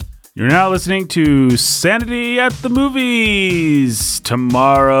You're now listening to Sanity at the Movies.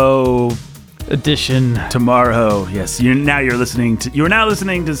 Tomorrow edition. Tomorrow, yes. You're now listening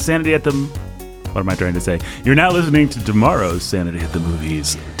to Sanity at the... What am I trying to say? You're now listening to tomorrow's Sanity at the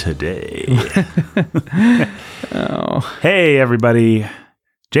Movies today. Oh. Hey, everybody.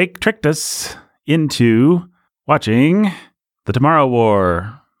 Jake tricked us into watching The Tomorrow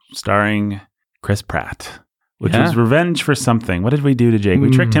War, starring Chris Pratt, which was revenge for something. What did we do to Jake?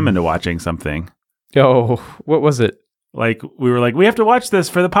 We tricked him into watching something. Oh, what was it? Like, we were like, we have to watch this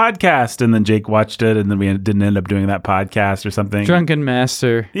for the podcast. And then Jake watched it, and then we didn't end up doing that podcast or something. Drunken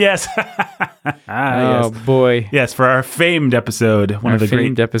Master. Yes. Oh, boy. Yes, for our famed episode. One of the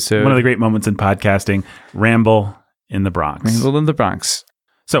great moments in podcasting, Ramble in the Bronx. Ramble in the Bronx.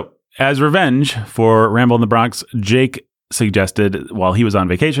 So, as revenge for Ramble in the Bronx, Jake suggested, while he was on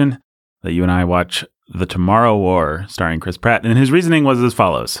vacation, that you and I watch The Tomorrow War, starring Chris Pratt. And his reasoning was as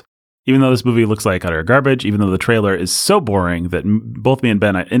follows. Even though this movie looks like utter garbage, even though the trailer is so boring that both me and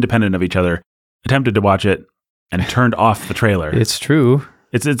Ben, independent of each other, attempted to watch it and turned off the trailer. It's true.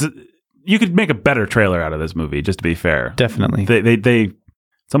 It's you could make a better trailer out of this movie, just to be fair. Definitely.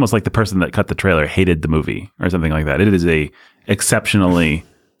 It's almost like the person that cut the trailer hated the movie or something like that. It is a exceptionally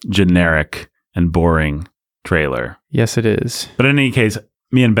generic and boring trailer. Yes, it is. But in any case,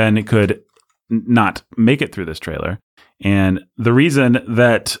 me and Ben could not make it through this trailer. And the reason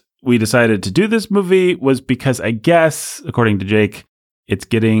that we decided to do this movie was because, I guess, according to Jake, it's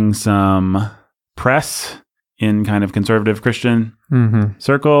getting some press in kind of conservative Christian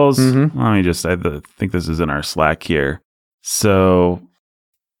circles. Mm-hmm. I think this is in our Slack here. So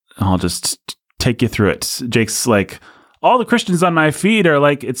I'll just take you through it. Jake's like, all the Christians on my feed are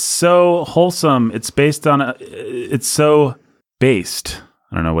like, it's so wholesome. It's based on, it's so based.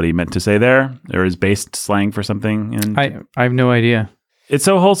 I don't know what he meant to say there. There is based slang for something. I have no idea. It's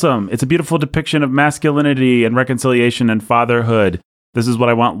so wholesome. It's a beautiful depiction of masculinity and reconciliation and fatherhood. This is what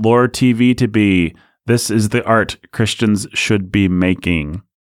I want Lore TV to be. This is the art Christians should be making.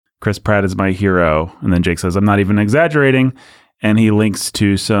 Chris Pratt is my hero. And then Jake says, I'm not even exaggerating. And he links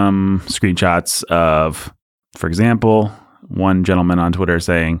to some screenshots of, for example, one gentleman on Twitter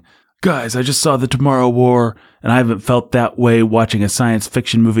saying, guys, I just saw The Tomorrow War, and I haven't felt that way watching a science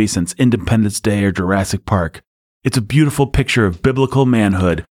fiction movie since Independence Day or Jurassic Park. It's a beautiful picture of biblical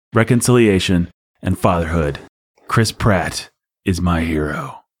manhood, reconciliation, and fatherhood. Chris Pratt is my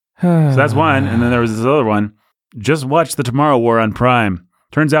hero. So that's one. And then there was this other one. Just watch The Tomorrow War on Prime.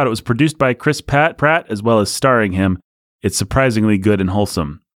 Turns out it was produced by Chris Pratt as well as starring him. It's surprisingly good and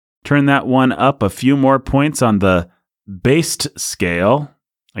wholesome. Turn that one up a few more points on the based scale.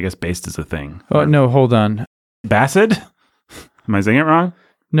 I guess based is a thing. Oh, no, hold on. Bassett? Am I saying it wrong?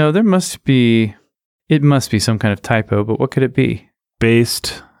 No, it must be some kind of typo, but what could it be?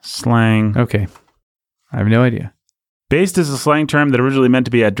 Based, slang. Okay. I have no idea. Based is a slang term that originally meant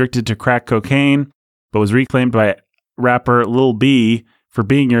to be addicted to crack cocaine, but was reclaimed by rapper Lil B for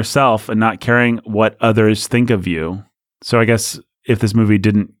being yourself and not caring what others think of you. So I guess if this movie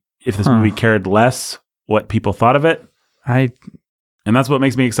cared less what people thought of it. And that's what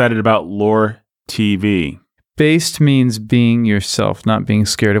makes me excited about Lore TV. Based means being yourself, not being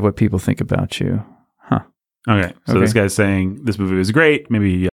scared of what people think about you. Okay, so This guy's saying this movie was great.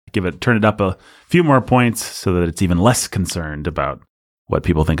 Maybe turn it up a few more points so that it's even less concerned about what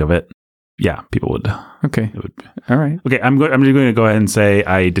people think of it. Yeah, people would. Okay. All right. Okay, I'm just going to go ahead and say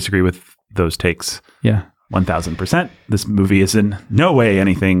I disagree with those takes. Yeah. 1,000%. This movie is in no way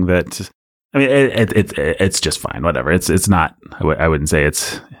anything that. I mean, it's just fine. Whatever. It's not. I wouldn't say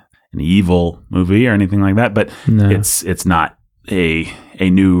it's an evil movie or anything like that. But no. It's not a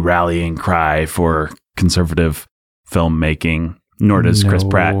new rallying cry for conservative filmmaking, nor does Chris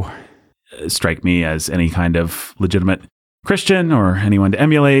Pratt strike me as any kind of legitimate Christian or anyone to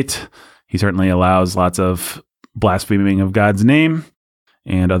emulate. He certainly allows lots of blaspheming of God's name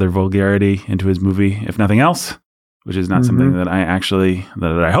and other vulgarity into his movie, if nothing else, which is not something that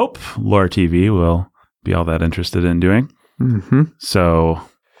I hope Lore TV will be all that interested in doing. Mm-hmm. So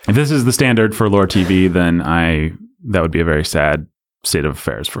if this is the standard for Lore TV, then that would be a very sad state of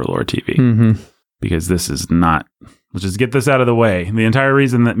affairs for Lore TV. Mm-hmm. Because this is not, let's just get this out of the way. The entire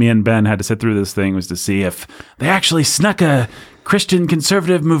reason that me and Ben had to sit through this thing was to see if they actually snuck a Christian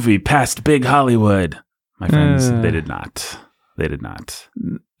conservative movie past big Hollywood. My friends, they did not. They did not.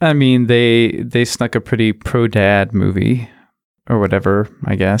 I mean, they snuck a pretty pro-dad movie or whatever,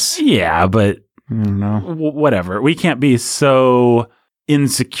 I guess. Yeah, but I don't know. Whatever. We can't be so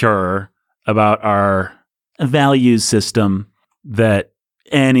insecure about our value system that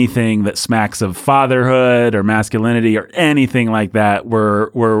anything that smacks of fatherhood or masculinity or anything like that, we're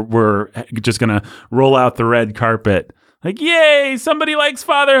just gonna roll out the red carpet. Like, yay, somebody likes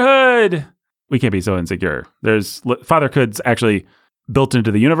fatherhood. We can't be so insecure. Fatherhood's actually built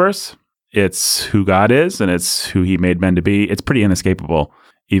into the universe. It's who God is, and it's who he made men to be. It's pretty inescapable,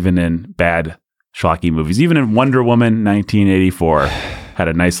 even in bad, schlocky movies. Even in Wonder Woman 1984 had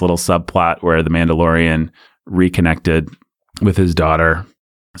a nice little subplot where the Mandalorian reconnected with his daughter.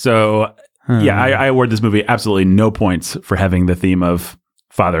 So, yeah, I award this movie absolutely no points for having the theme of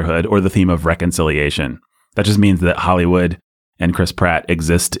fatherhood or the theme of reconciliation. That just means that Hollywood and Chris Pratt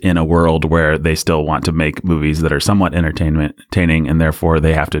exist in a world where they still want to make movies that are somewhat entertaining, and therefore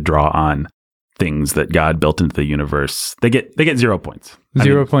they have to draw on things that God built into the universe. They get 0 points.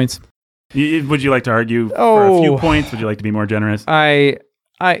 0 points. Would you like to argue for a few points? Would you like to be more generous?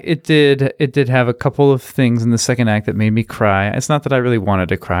 It did have a couple of things in the second act that made me cry. It's not that I really wanted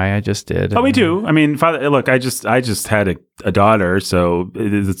to cry. I just did. Oh, me too. I mean, look, I just had a daughter, so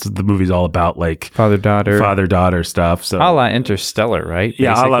the movie's all about like father-daughter stuff. So a la Interstellar, right?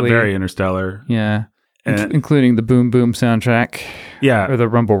 Yeah, a la very Interstellar. Yeah, including the Boom Boom soundtrack. Yeah, or the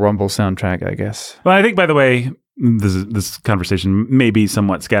Rumble Rumble soundtrack, I guess. Well, I think, by the way, this conversation may be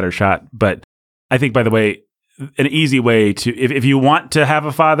somewhat scattershot, but I think, by the way, an easy way to, if you want to have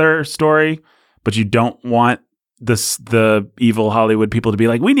a father story, but you don't want the evil Hollywood people to be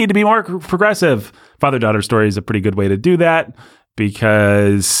like, we need to be more progressive. Father-daughter story is a pretty good way to do that,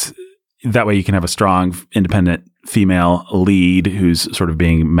 because that way you can have a strong, independent female lead who's sort of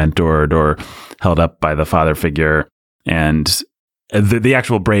being mentored or held up by the father figure. And the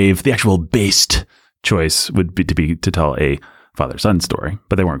actual based choice would be to tell a father-son story,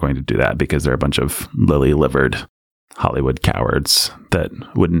 but they weren't going to do that because they're a bunch of lily-livered Hollywood cowards that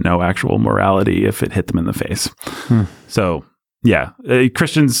wouldn't know actual morality if it hit them in the face. So, yeah,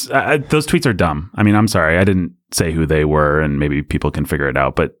 Christians, those tweets are dumb. I mean, I'm sorry, I didn't say who they were, and maybe people can figure it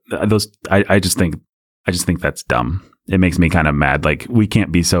out, but I just think that's dumb. It makes me kind of mad. Like, we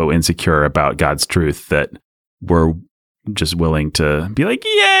can't be so insecure about God's truth that we're just willing to be like,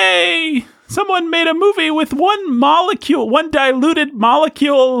 yay! Someone made a movie with one diluted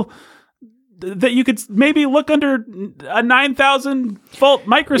molecule that you could maybe look under a 9,000 volt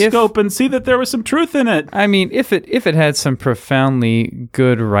microscope and see that there was some truth in it. I mean, if it had some profoundly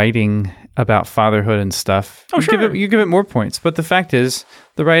good writing about fatherhood and stuff, you give it more points. But the fact is,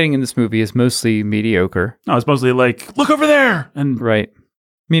 the writing in this movie is mostly mediocre. No, it's mostly like, look over there, and right. I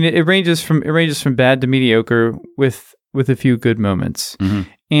mean, it ranges from bad to mediocre with a few good moments,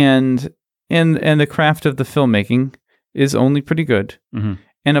 and the craft of the filmmaking is only pretty good.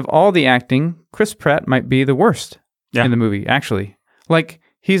 And of all the acting, Chris Pratt might be the worst in the movie, actually. Like,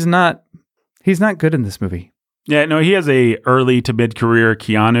 he's not good in this movie. Yeah, no, he has a early to mid-career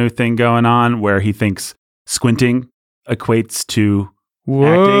Keanu thing going on where he thinks squinting equates to acting,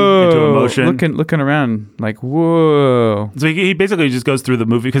 into emotion. Looking around like, whoa. So he basically just goes through the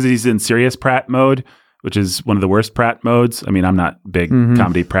movie because he's in serious Pratt mode, which is one of the worst Pratt modes. I mean, I'm not big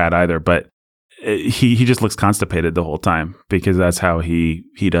comedy Pratt either, but he just looks constipated the whole time because that's how he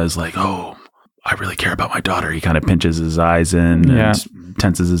does, like, oh, I really care about my daughter. He kind of pinches his eyes in and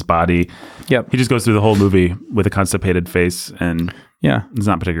tenses his body. Yep. He just goes through the whole movie with a constipated face, and it's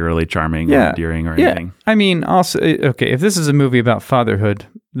not particularly charming or endearing or anything. I mean, also, okay, if this is a movie about fatherhood,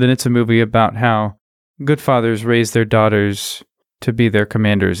 then it's a movie about how good fathers raise their daughters to be their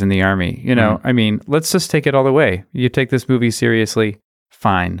commanders in the army. You know, I mean, let's just take it all the way. You take this movie seriously,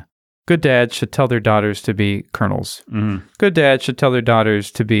 fine. Good dads should tell their daughters to be colonels. Good dads should tell their daughters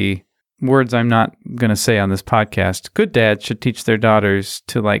to be words I'm not going to say on this podcast. Good dads should teach their daughters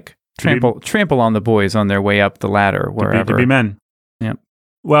to, like, trample on the boys on their way up the ladder, wherever. To be men. Yep.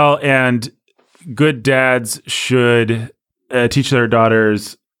 Well, and good dads should teach their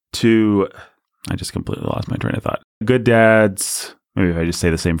daughters to... I just completely lost my train of thought. Good dads... Maybe if I just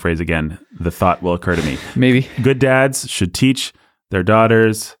say the same phrase again, the thought will occur to me. Maybe. Good dads should teach their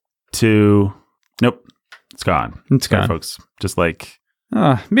daughters to... Nope. It's gone. It's gone. Folks. Just like...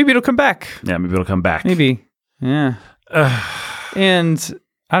 maybe it'll come back. Yeah, maybe it'll come back. Maybe. Yeah. And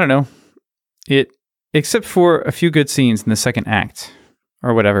I don't know. Except for a few good scenes in the second act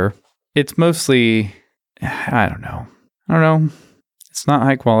or whatever, it's mostly, I don't know. It's not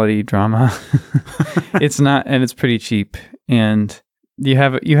high quality drama. It's not, and it's pretty cheap. And you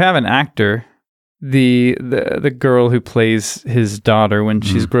have an actor, the girl who plays his daughter when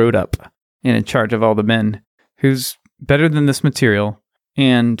she's grown up and in charge of all the men, who's better than this material.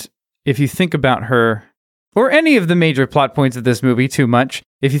 And if you think about her, or any of the major plot points of this movie too much,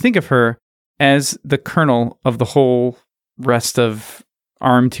 if you think of her as the kernel of the whole rest of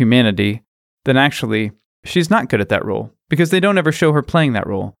armed humanity, then actually she's not good at that role because they don't ever show her playing that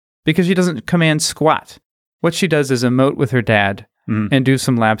role because she doesn't command squat. What she does is emote with her dad and do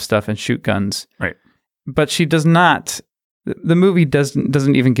some lab stuff and shoot guns. Right. But she does not. The movie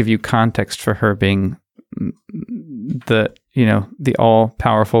doesn't even give you context for her being the all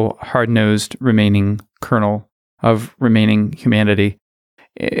powerful, hard nosed remaining kernel of remaining humanity.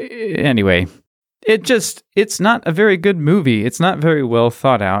 Anyway, it's not a very good movie. It's not very well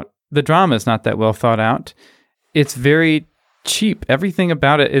thought out. The drama is not that well thought out. It's very cheap. Everything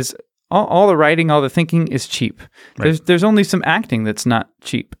about it is all the writing, all the thinking is cheap. Right. There's only some acting that's not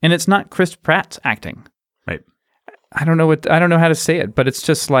cheap, and it's not Chris Pratt's acting. Right. I don't know how to say it, but it's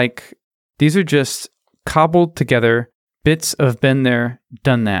just like these are just cobbled together bits of been there,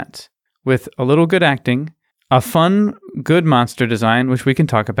 done that, with a little good acting, a fun, good monster design, which we can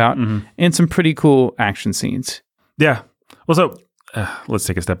talk about, and some pretty cool action scenes. Yeah. Well, so let's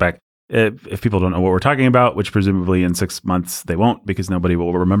take a step back. If people don't know what we're talking about, which presumably in 6 months they won't because nobody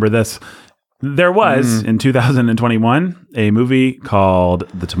will remember this, there was, in 2021, a movie called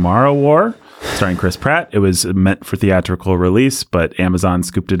The Tomorrow War, starring Chris Pratt. It was meant for theatrical release, but Amazon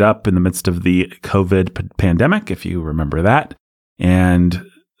scooped it up in the midst of the COVID pandemic, if you remember that. And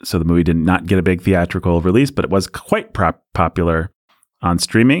so the movie did not get a big theatrical release, but it was quite popular on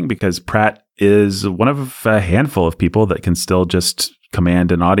streaming because Pratt is one of a handful of people that can still just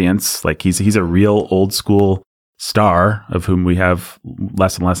command an audience. Like he's a real old school star of whom we have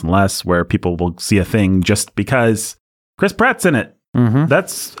less and less and less, where people will see a thing just because Chris Pratt's in it.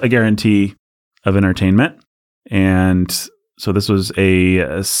 That's a guarantee of entertainment. And so this was a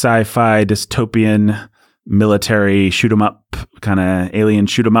sci-fi dystopian military shoot 'em up, kind of alien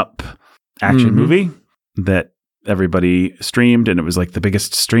shoot 'em up action movie that everybody streamed, and it was like the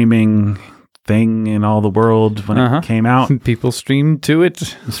biggest streaming thing in all the world when it came out. People streamed to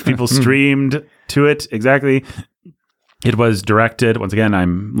it. People streamed to it, exactly. It was directed, once again,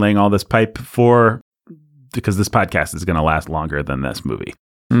 I'm laying all this pipe because this podcast is going to last longer than this movie.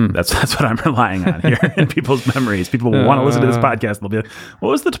 That's what I'm relying on here in people's memories. People will want to listen to this podcast and they'll be like, what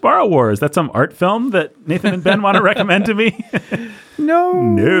was The Tomorrow War? Is that some art film that Nathan and Ben want to recommend to me?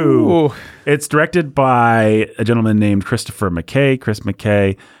 No. It's directed by a gentleman named Chris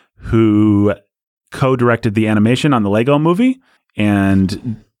McKay, who co-directed the animation on the Lego Movie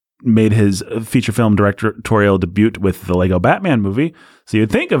and made his feature film directorial debut with the Lego Batman movie. So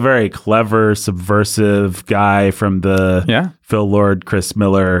you'd think a very clever, subversive guy from the Phil Lord, Chris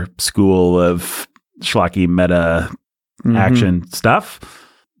Miller school of schlocky meta action stuff.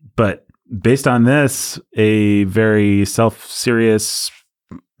 But based on this, a very self-serious,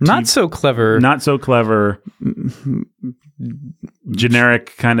 not so clever,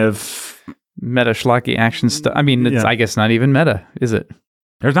 generic kind of meta schlocky action stuff. I mean, it's I guess not even meta, is it?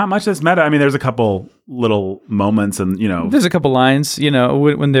 There's not much that's meta. I mean, there's a couple little moments, and there's a couple lines.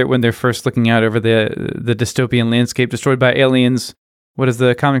 When they're first looking out over the dystopian landscape destroyed by aliens. What does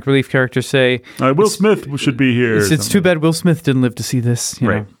the comic relief character say? Will Smith should be here. It's too bad Will Smith didn't live to see this.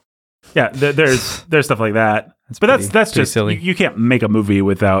 Right. Yeah. There's stuff like that. That's just silly. You can't make a movie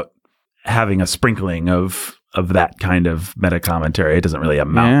without having a sprinkling of that kind of meta commentary. It doesn't really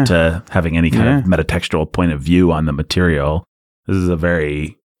amount to having any kind of metatextual point of view on the material. This is a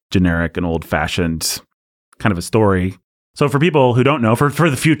very generic and old-fashioned kind of a story. So for people who don't know, for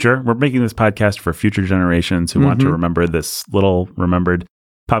the future, we're making this podcast for future generations who want to remember this little remembered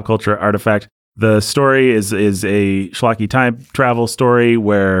pop culture artifact. The story is a schlocky time travel story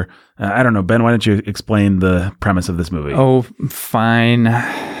where, I don't know, Ben, why don't you explain the premise of this movie? Oh, fine.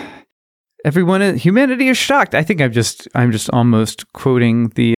 Humanity is shocked. I think I'm just almost quoting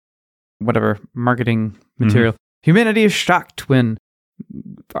the whatever marketing material. Humanity is shocked when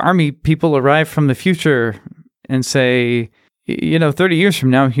army people arrive from the future and say, 30 years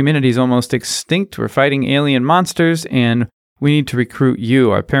from now, humanity is almost extinct. We're fighting alien monsters, and we need to recruit you,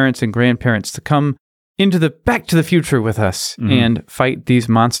 our parents and grandparents, to come back to the future with us and fight these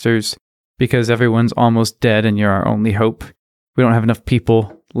monsters because everyone's almost dead and you're our only hope. We don't have enough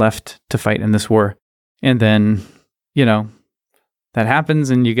people left to fight in this war. And then, that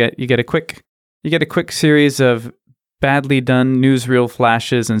happens, and you get a quick series of badly done newsreel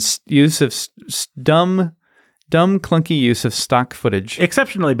flashes and use of dumb, clunky use of stock footage.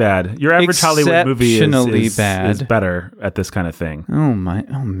 Exceptionally bad. Your average Hollywood movie is better at this kind of thing. Oh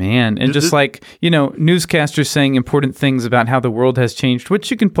man. And just newscasters saying important things about how the world has changed, which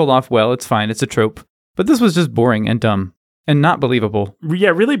you can pull off well. It's fine. It's a trope. But this was just boring and dumb. And not believable. Yeah,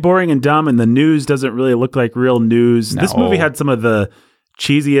 really boring and dumb, and the news doesn't really look like real news. No. This movie had some of the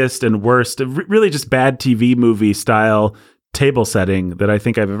cheesiest and worst, really just bad TV movie style table setting that I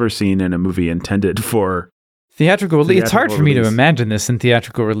think I've ever seen in a movie intended for theatrical release. It's hard for me to release. imagine this in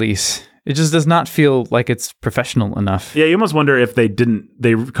theatrical release. It just does not feel like it's professional enough. Yeah, you almost wonder if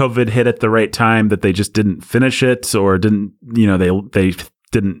COVID hit at the right time, that they just didn't finish it, or didn't, they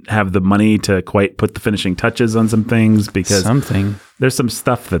didn't have the money to quite put the finishing touches on some things, because there's some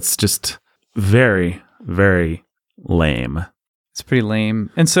stuff that's just very, very lame. It's pretty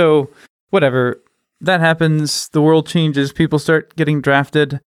lame. And so, whatever, that happens, the world changes, people start getting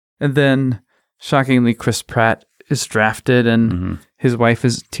drafted, and then, shockingly, Chris Pratt is drafted, and his wife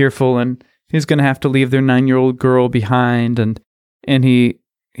is tearful, and he's going to have to leave their 9-year-old girl behind, and he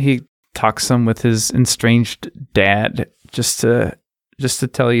talks some with his estranged dad just to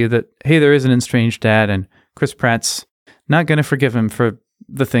tell you that, hey, there is an estranged dad, and Chris Pratt's not going to forgive him for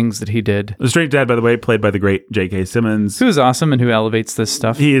the things that he did. The Strange Dad, by the way, played by the great J.K. Simmons. Who's awesome and who elevates this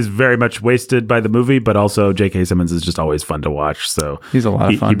stuff. He is very much wasted by the movie, but also J.K. Simmons is just always fun to watch. So he's a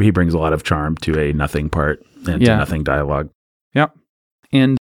lot of fun. He brings a lot of charm to a nothing part and to nothing dialogue. Yep.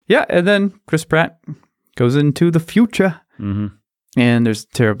 And then Chris Pratt goes into the future. Mm-hmm. And there's a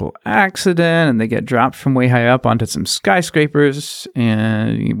terrible accident, and they get dropped from way high up onto some skyscrapers.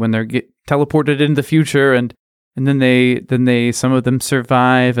 And when they get teleported into the future, and then they some of them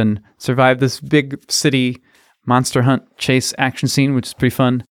survive this big city monster hunt chase action scene, which is pretty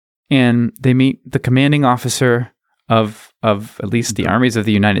fun. And they meet the commanding officer of at least the armies of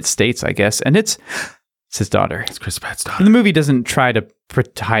the United States, I guess, and it's his daughter. It's Chris Pratt's daughter. And the movie doesn't try to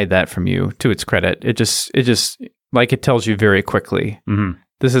hide that from you. To its credit, it just like it tells you very quickly. Mm-hmm.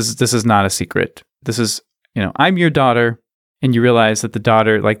 This is not a secret. This is, I'm your daughter, and you realize that the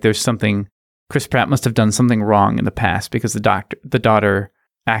daughter, like, there's something. Chris Pratt must have done something wrong in the past because the daughter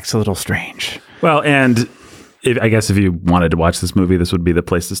acts a little strange. Well, and I guess if you wanted to watch this movie, this would be the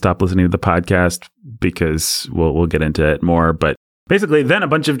place to stop listening to the podcast, because we'll get into it more. But basically, then a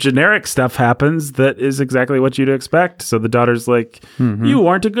bunch of generic stuff happens that is exactly what you'd expect. So the daughter's like, you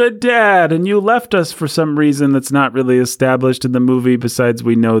weren't a good dad, and you left us for some reason that's not really established in the movie. Besides,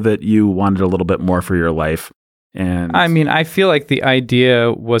 we know that you wanted a little bit more for your life. And I mean, I feel like the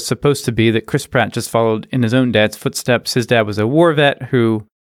idea was supposed to be that Chris Pratt just followed in his own dad's footsteps. His dad was a war vet who,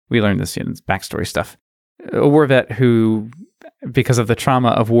 we learned this in his backstory stuff, a war vet who, because of the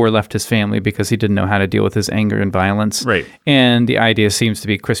trauma of war, left his family because he didn't know how to deal with his anger and violence. Right. And the idea seems to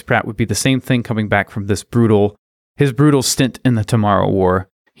be Chris Pratt would be the same thing, coming back from his brutal stint in the Tomorrow War.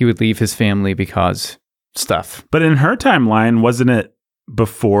 He would leave his family because stuff. But in her timeline, wasn't it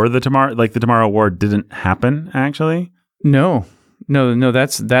before the Tomorrow War didn't happen, actually? No,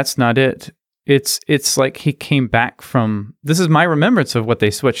 that's not it. It's like he came back from, this is my remembrance of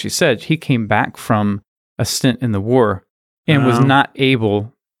what she said. He came back from a stint in the war and was not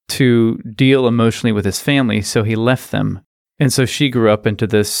able to deal emotionally with his family, so he left them. And so she grew up into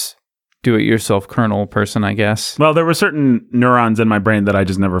this do-it-yourself colonel person, I guess. Well, there were certain neurons in my brain that I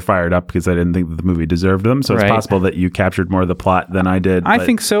just never fired up because I didn't think that the movie deserved them. So it's possible that you captured more of the plot than I did. I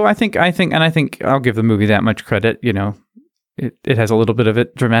think so. I think I'll give the movie that much credit. It has a little bit of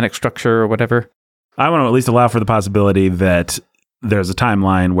it, dramatic structure or whatever. I want to at least allow for the possibility that there's a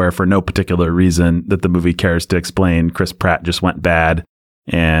timeline where, for no particular reason that the movie cares to explain, Chris Pratt just went bad.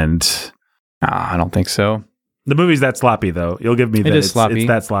 And I don't think so. The movie's that sloppy, though. You'll give me that. It's sloppy. It's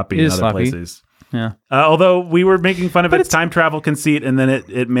that sloppy in other places. Yeah. Although we were making fun of its time travel conceit, and then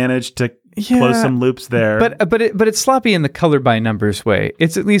it managed to close some loops there. But it's sloppy in the color by numbers way.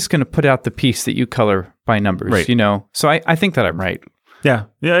 It's at least going to put out the piece that you color by numbers, right. So I think that I'm right. Yeah,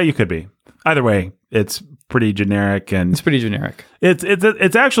 you could be. Either way, it's pretty generic, and it's pretty generic.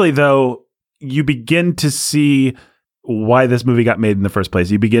 It's actually, though, you begin to see why this movie got made in the first place.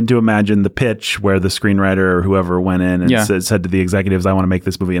 You begin to imagine the pitch where the screenwriter or whoever went in and said to the executives, I want to make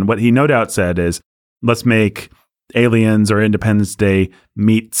this movie. And what he no doubt said is, let's make Aliens or Independence Day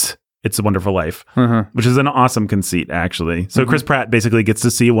meets It's a Wonderful Life, which is an awesome conceit, actually. So Chris Pratt basically gets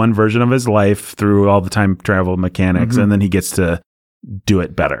to see one version of his life through all the time travel mechanics, and then he gets to do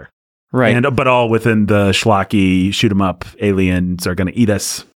it better. Right. But all within the schlocky, shoot 'em up, aliens are going to eat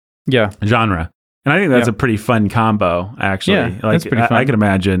us genre. And I think that's a pretty fun combo, actually. Yeah, that's pretty fun. I can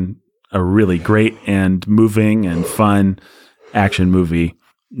imagine a really great and moving and fun action movie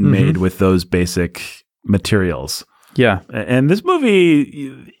made with those basic materials. Yeah. And this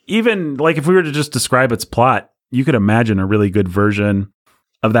movie, even like if we were to just describe its plot, you could imagine a really good version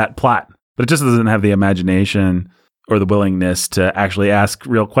of that plot, but it just doesn't have the imagination or the willingness to actually ask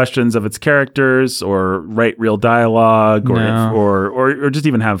real questions of its characters or write real dialogue or just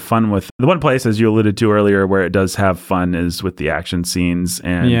even have fun with. The one place, as you alluded to earlier, where it does have fun is with the action scenes.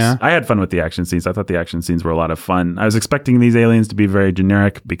 And I had fun with the action scenes. I thought the action scenes were a lot of fun. I was expecting these aliens to be very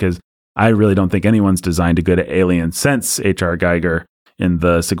generic because I really don't think anyone's designed a good alien since H.R. Geiger in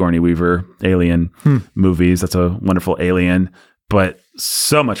the Sigourney Weaver alien movies. That's a wonderful alien. But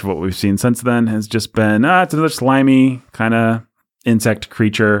so much of what we've seen since then has just been, it's another slimy kind of insect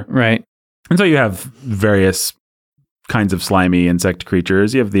creature. Right. And so you have various kinds of slimy insect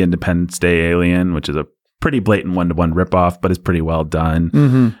creatures. You have the Independence Day alien, which is a pretty blatant one-to-one ripoff, but is pretty well done.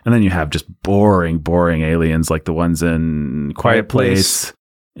 Mm-hmm. And then you have just boring aliens like the ones in Quiet Place.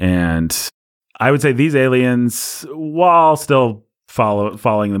 And I would say these aliens, while still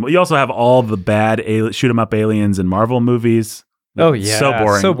following them, you also have all the bad shoot-'em-up aliens in Marvel movies. Oh yeah,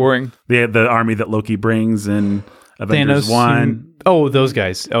 so boring. The army that Loki brings in Avengers Thanos 1. Those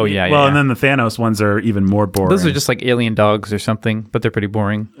guys. Oh yeah. Well, and then the Thanos ones are even more boring. Those are just like alien dogs or something, but they're pretty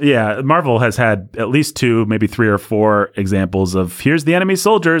boring. Yeah, Marvel has had at least 2, maybe 3 or 4 examples of here's the enemy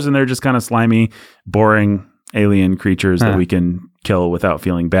soldiers, and they're just kind of slimy, boring alien creatures that we can kill without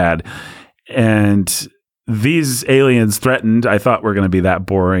feeling bad. And these aliens threatened, I thought were going to be that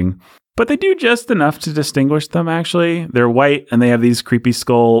boring. But they do just enough to distinguish them, actually. They're white, and they have these creepy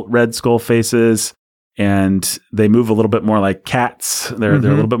red skull faces, and they move a little bit more like cats. They're a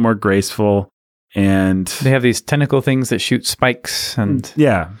little bit more graceful, and they have these tentacle things that shoot spikes. And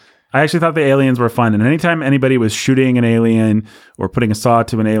yeah, I actually thought the aliens were fun. And anytime anybody was shooting an alien or putting a saw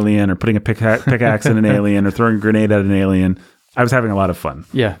to an alien or putting a pickaxe in an alien or throwing a grenade at an alien, I was having a lot of fun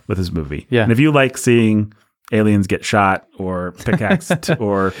with this movie. Yeah. And if you like seeing aliens get shot or pickaxed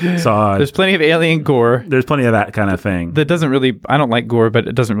or sawed. There's plenty of alien gore. There's plenty of that kind of thing. That doesn't really, I don't like gore, but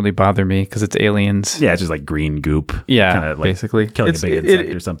it doesn't really bother me because it's aliens. Yeah, it's just like green goop. Yeah, kind of like basically. Killing a big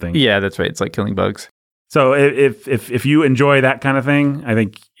insect or something. Yeah, that's right. It's like killing bugs. So if you enjoy that kind of thing, I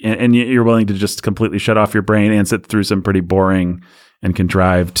think, and you're willing to just completely shut off your brain and sit through some pretty boring and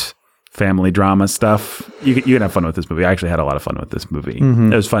contrived family drama stuff, you can have fun with this movie. I actually had a lot of fun with this movie.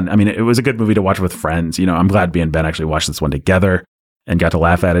 It was fun. I mean, it was a good movie to watch with friends. You know, I'm glad me and Ben actually watched this one together and got to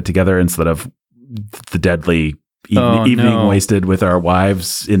laugh at it together instead of the deadly evening wasted with our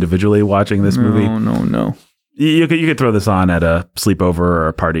wives individually watching this movie. No. You could throw this on at a sleepover or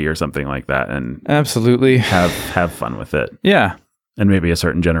a party or something like that and absolutely have fun with it. Yeah. And maybe a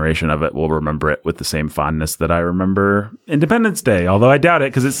certain generation of it will remember it with the same fondness that I remember Independence Day. Although I doubt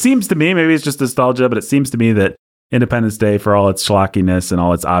it, because it seems to me, maybe it's just nostalgia, but it seems to me that Independence Day, for all its schlockiness and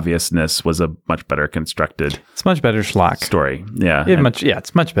all its obviousness, was a much better constructed It's much better schlock. story. Yeah.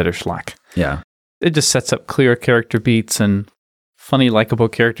 It's much better schlock. Yeah. It just sets up clear character beats and funny, likable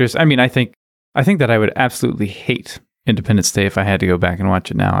characters. I mean, I think that I would absolutely hate Independence Day if I had to go back and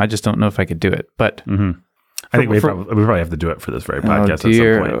watch it now. I just don't know if I could do it. But I think we probably have to do it for this very podcast at some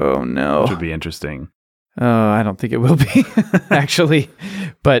point. Oh, no. Which would be interesting. Oh, I don't think it will be, actually.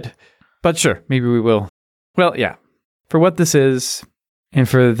 But sure, maybe we will. Well, yeah. For what this is, and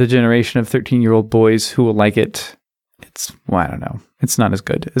for the generation of 13-year-old boys who will like it, I don't know. It's not as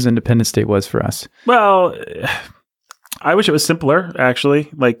good as Independence Day was for us. Well, I wish it was simpler, actually.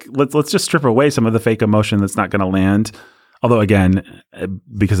 Like, let's just strip away some of the fake emotion that's not going to land. Although, again,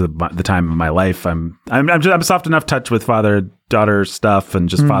 because of the time of my life, I'm a soft enough touch with father-daughter stuff and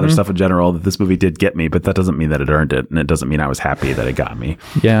just father stuff in general that this movie did get me, but that doesn't mean that it earned it, and it doesn't mean I was happy that it got me.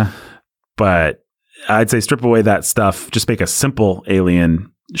 Yeah. But I'd say strip away that stuff, just make a simple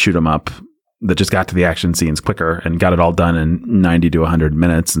alien shoot 'em up that just got to the action scenes quicker and got it all done in 90 to 100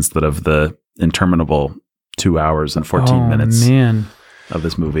 minutes instead of the interminable 2 hours and 14 minutes of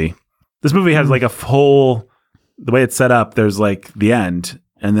this movie. This movie has like a whole... The way it's set up, there's like the end,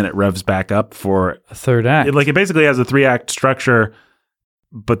 and then it revs back up for a third act. It basically has a 3-act structure,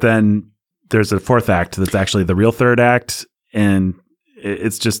 but then there's a 4th act that's actually the real 3rd act, and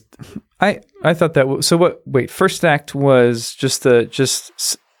it's just. I thought that. So what? Wait, first act was just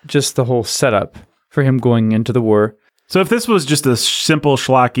the whole setup for him going into the war. So if this was just a simple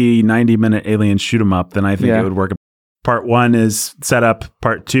schlocky 90-minute alien shoot 'em up, then I think it would work. Part 1 is setup.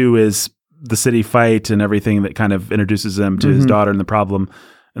 Part 2 is the city fight and everything that kind of introduces him to his daughter and the problem.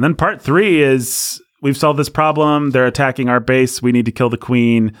 And then part 3 is we've solved this problem. They're attacking our base. We need to kill the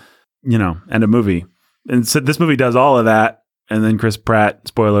queen, end of movie. And so this movie does all of that. And then Chris Pratt,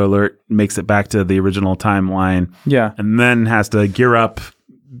 spoiler alert, makes it back to the original timeline. Yeah. And then has to gear up,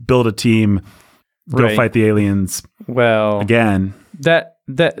 build a team, go fight the aliens. Well, again, that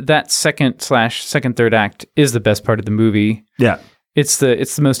second third act is the best part of the movie. Yeah. it's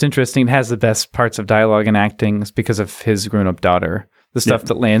the most interesting. It has the best parts of dialogue and acting because of his grown-up daughter. The stuff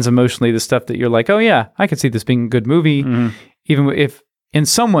that lands emotionally, the stuff that you're like, oh yeah, I could see this being a good movie. Even if in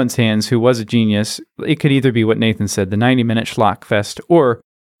someone's hands who was a genius, it could either be what Nathan said, the 90-minute schlock fest, or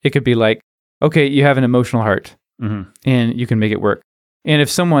it could be like, okay, you have an emotional heart and you can make it work. And if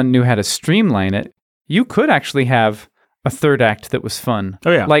someone knew how to streamline it, you could actually have a third act that was fun.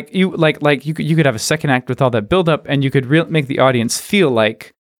 Oh yeah, like you could have a second act with all that buildup, and you could make the audience feel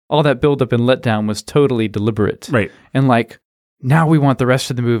like all that buildup and letdown was totally deliberate. Right. And like, now we want the rest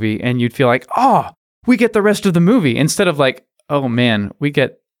of the movie, and you'd feel like, oh, we get the rest of the movie, instead of like, oh man, we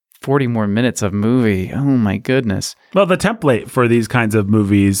get 40 more minutes of movie. Oh my goodness. Well, the template for these kinds of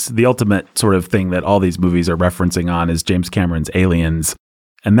movies, the ultimate sort of thing that all these movies are referencing on is James Cameron's Aliens.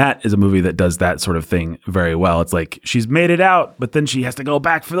 And that is a movie that does that sort of thing very well. It's like, she's made it out, but then she has to go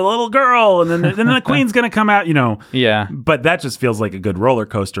back for the little girl, and then the queen's going to come out, Yeah. But that just feels like a good roller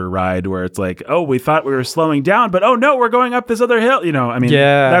coaster ride where it's like, oh, we thought we were slowing down, but oh no, we're going up this other hill. I mean,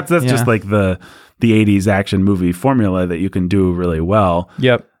 that's just like the 80s action movie formula that you can do really well.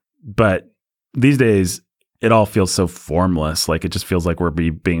 Yep. But these days, it all feels so formless. Like, it just feels like we're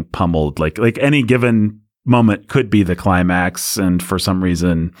being pummeled. Like any given moment could be the climax, and for some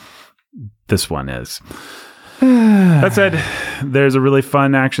reason this one is. That said, there's a really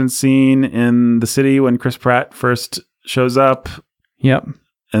fun action scene in the city when Chris Pratt first shows up. Yep.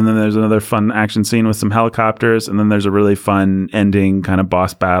 And then there's another fun action scene with some helicopters, and then there's a really fun ending kind of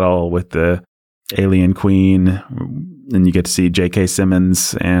boss battle with the alien queen, and you get to see J.K.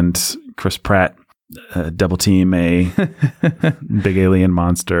 Simmons and Chris Pratt double team a big alien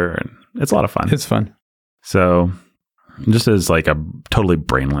monster, and it's a lot of fun. It's fun. So, just as like a totally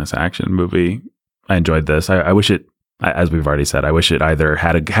brainless action movie, I enjoyed this. I wish it, as we've already said, I wish it either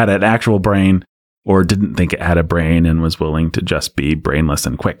had an actual brain or didn't think it had a brain and was willing to just be brainless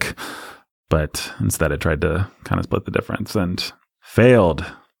and quick. But instead, it tried to kind of split the difference and failed.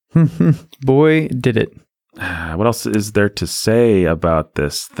 Boy, did it. What else is there to say about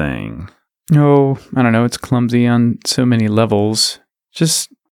this thing? Oh, I don't know. It's clumsy on so many levels.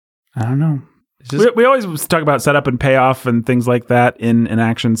 Just, I don't know. We always talk about setup and payoff and things like that in an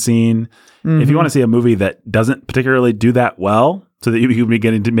action scene. If you want to see a movie that doesn't particularly do that well, so that you can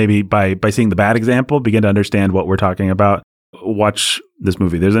begin to maybe by seeing the bad example, begin to understand what we're talking about, watch this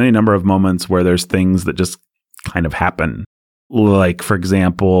movie. There's any number of moments where there's things that just kind of happen. Like, for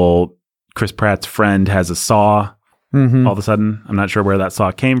example, Chris Pratt's friend has a saw all of a sudden. I'm not sure where that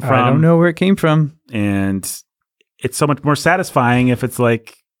saw came from. I don't know where it came from. And it's so much more satisfying if it's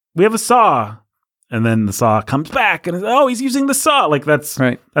like, we have a saw. And then the saw comes back and he's using the saw. Like, that's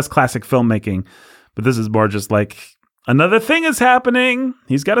right. That's classic filmmaking. But this is more just like, another thing is happening.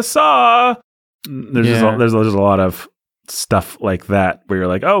 He's got a saw. There's just a lot of stuff like that where you're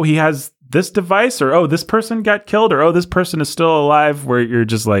like, oh, he has this device, or oh, this person got killed, or oh, this person is still alive, where you're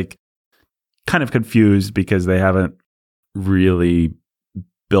just like kind of confused because they haven't really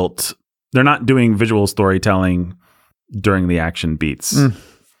built, they're not doing visual storytelling during the action beats.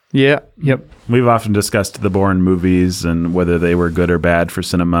 Yeah. Yep. We've often discussed the Bourne movies and whether they were good or bad for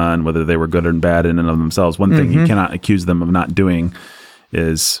cinema, and whether they were good or bad in and of themselves. One thing you cannot accuse them of not doing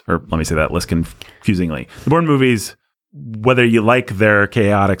is, or let me say that less confusingly, the Bourne movies, whether you like their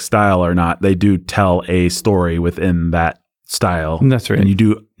chaotic style or not, they do tell a story within that style. That's right. And you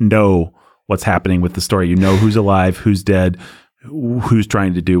do know what's happening with the story. You know who's alive, who's dead, who's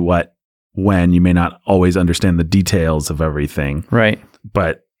trying to do what, when. You may not always understand the details of everything. Right.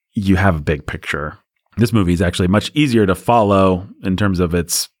 But you have a big picture. This movie is actually much easier to follow in terms of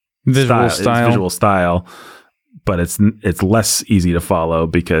its visual style, but it's less easy to follow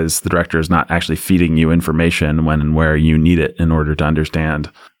because the director is not actually feeding you information when and where you need it in order to understand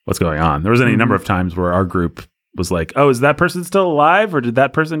what's going on. There was any number of times where our group was like, oh, is that person still alive, or did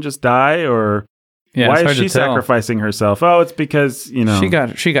that person just die, or why is she sacrificing herself? Oh, it's because, she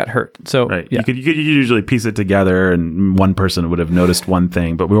got hurt. So right. You could usually piece it together, and one person would have noticed one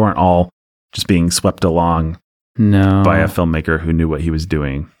thing, but we weren't all just being swept along by a filmmaker who knew what he was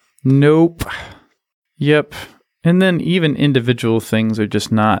doing. Nope. Yep. And then even individual things are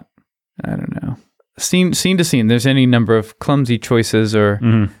just not, I don't know, scene to scene. There's any number of clumsy choices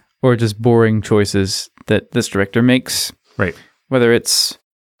or just boring choices that this director makes. Right. Whether it's,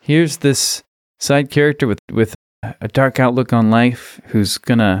 here's this side character with a dark outlook on life who's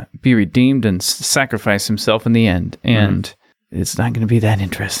gonna be redeemed and sacrifice himself in the end, and it's not gonna be that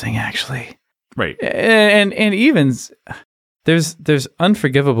interesting, actually. Right. And even there's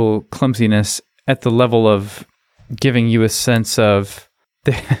unforgivable clumsiness at the level of giving you a sense of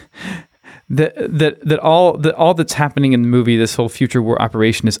that all that's happening in the movie, this whole future war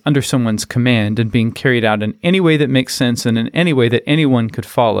operation, is under someone's command and being carried out in any way that makes sense and in any way that anyone could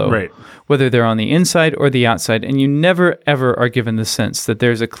follow, Right. whether they're on the inside or the outside. And you never, ever are given the sense that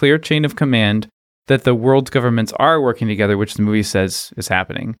there's a clear chain of command, that the world's governments are working together, which the movie says is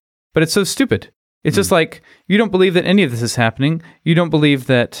happening. But it's so stupid. It's just like, you don't believe that any of this is happening. You don't believe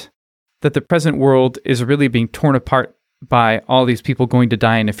that the present world is really being torn apart by all these people going to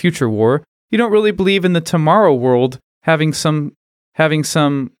die in a future war. You don't really believe in the tomorrow world having some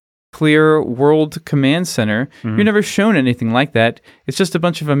clear world command center. Mm-hmm. You're never shown anything like that. It's just a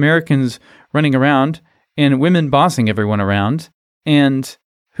bunch of Americans running around and women bossing everyone around, and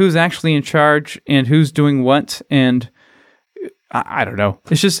who's actually in charge and who's doing what, and I don't know.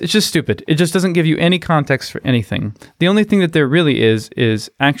 It's just stupid. It just doesn't give you any context for anything. The only thing that there really is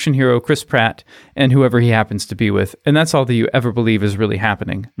action hero Chris Pratt and whoever he happens to be with, and that's all that you ever believe is really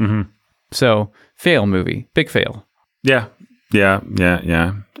happening. Mm-hmm. So, fail movie. Big fail. Yeah.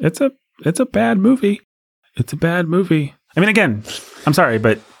 It's a bad movie. It's a bad movie. I mean, again, I'm sorry,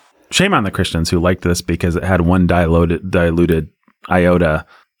 but shame on the Christians who liked this because it had one diluted iota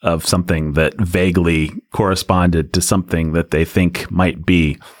of something that vaguely corresponded to something that they think might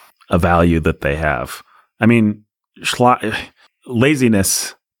be a value that they have. I mean,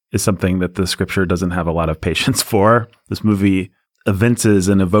 laziness is something that the scripture doesn't have a lot of patience for. This movie evinces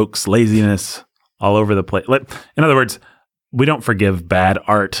and evokes laziness all over the place. In other words, we don't forgive bad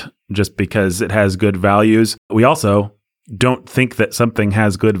art just because it has good values. We also don't think that something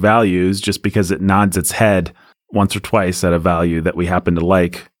has good values just because it nods its head once or twice at a value that we happen to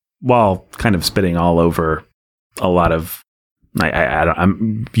like, while kind of spitting all over a lot of,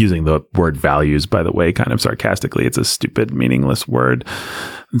 I'm using the word values, by the way, kind of sarcastically. It's a stupid, meaningless word.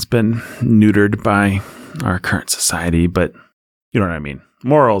 It's been neutered by our current society, but you know what I mean.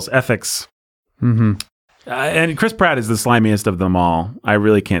 Morals, ethics. Mm-hmm. And Chris Pratt is the slimiest of them all. I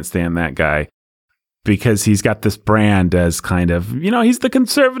really can't stand that guy because he's got this brand as kind of, he's the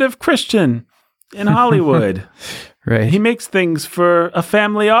conservative Christian in Hollywood. Right. He makes things for a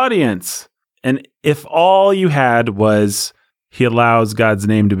family audience. And if all you had was he allows God's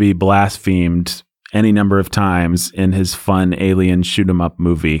name to be blasphemed any number of times in his fun alien shoot 'em up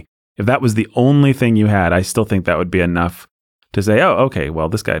movie, if that was the only thing you had, I still think that would be enough to say, oh, okay, well,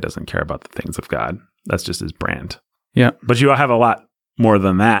 this guy doesn't care about the things of God. That's just his brand. Yeah. But you have a lot more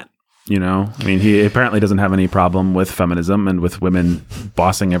than that, I mean, he apparently doesn't have any problem with feminism and with women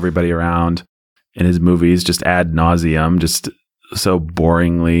bossing everybody around in his movies, just ad nauseum, just so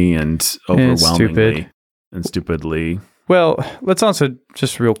boringly and overwhelmingly and stupidly. Well, let's also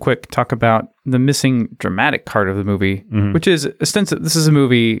just real quick talk about the missing dramatic part of the movie, which is ostensibly, this is a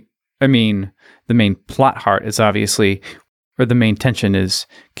movie, I mean, the main plot heart is obviously, or the main tension is,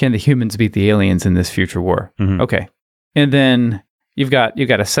 can the humans beat the aliens in this future war? Mm-hmm. Okay. And then you've got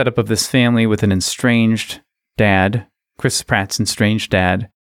a setup of this family with an estranged dad, Chris Pratt's estranged dad.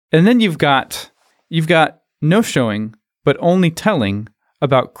 And then you've got no showing, but only telling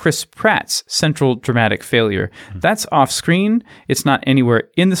about Chris Pratt's central dramatic failure. That's off screen. It's not anywhere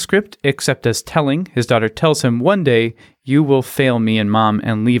in the script except as telling. His daughter tells him, one day you will fail me and mom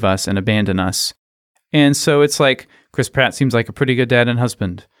and leave us and abandon us. And so it's like, Chris Pratt seems like a pretty good dad and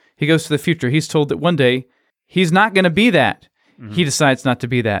husband. He goes to the future. He's told that one day he's not going to be that. Mm-hmm. He decides not to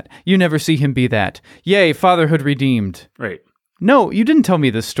be that. You never see him be that. Yay, fatherhood redeemed. Right. No, you didn't tell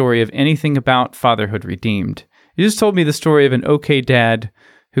me the story of anything about fatherhood redeemed. You just told me the story of an okay dad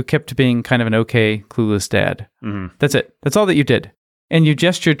who kept being kind of an okay, clueless dad. Mm-hmm. That's it. That's all that you did. And you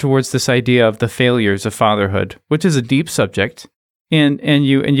gestured towards this idea of the failures of fatherhood, which is a deep subject. And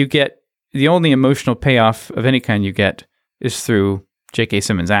you get the only emotional payoff of any kind you get is through J.K.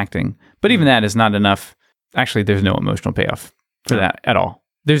 Simmons acting. But even that is not enough. Actually, there's no emotional payoff for that at all.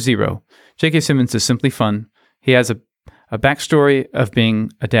 There's zero. J.K. Simmons is simply fun. He has a backstory of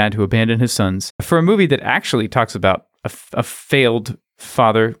being a dad who abandoned his sons. For a movie that actually talks about a failed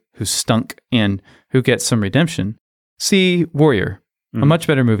father who stunk and who gets some redemption, see Warrior, a much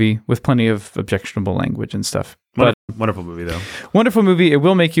better movie with plenty of objectionable language and stuff. Wonderful movie, though. Wonderful movie. It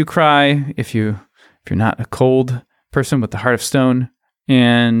will make you cry if you're not a cold person with the heart of stone.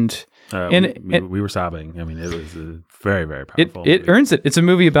 And we were sobbing. I mean, it was very, very powerful. It earns it. It's a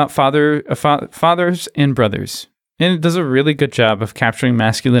movie about fathers and brothers. And it does a really good job of capturing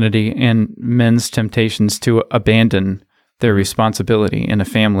masculinity and men's temptations to abandon their responsibility in a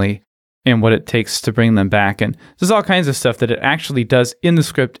family and what it takes to bring them back. And there's all kinds of stuff that it actually does in the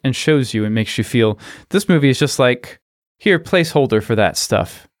script and shows you and makes you feel this movie is just like, here, placeholder for that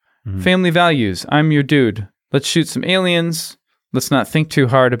stuff. Mm-hmm. Family values. I'm your dude. Let's shoot some aliens. Let's not think too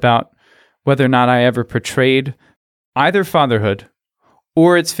hard about whether or not I ever portrayed either fatherhood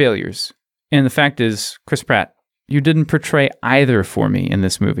or its failures. And the fact is, Chris Pratt, you didn't portray either for me in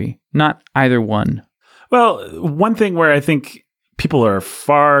this movie. Not either one. Well, one thing where I think people are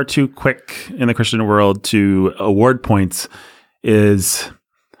far too quick in the Christian world to award points is,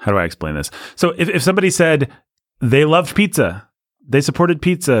 how do I explain this? So if somebody said they loved pizza, they supported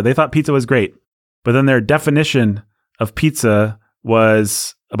pizza, they thought pizza was great, but then their definition of pizza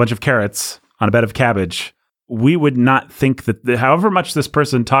was a bunch of carrots on a bed of cabbage, we would not think that however much this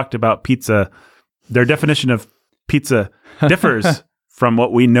person talked about pizza, their definition of pizza differs from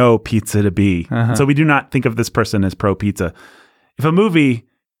what we know pizza to be. So we do not think of this person as pro pizza. If a movie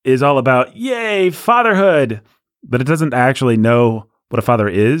is all about, yay, fatherhood, but it doesn't actually know what a father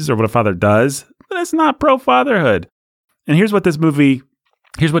is or what a father does, then it's not pro fatherhood. And here's what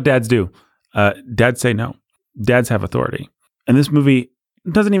dads do. Dads say no. Dads have authority. And this movie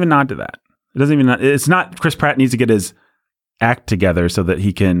doesn't even nod to that. It's not Chris Pratt needs to get his act together so that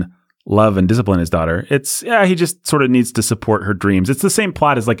he can love and discipline his daughter. He just sort of needs to support her dreams. It's the same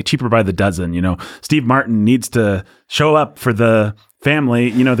plot as like a Cheaper by the Dozen. Steve Martin needs to show up for the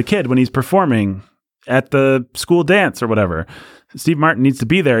family, the kid when he's performing at the school dance or whatever. Steve Martin needs to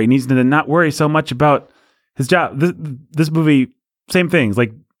be there. He needs to not worry so much about his job. This movie, same things.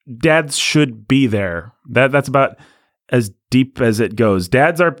 Like dads should be there. That's about as deep as it goes.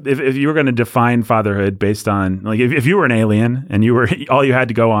 Dads are, if you were going to define fatherhood based on, like, if you were an alien and all you had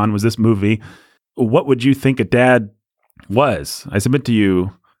to go on was this movie, what would you think a dad was? I submit to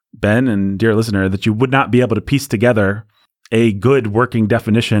you, Ben and dear listener, that you would not be able to piece together a good working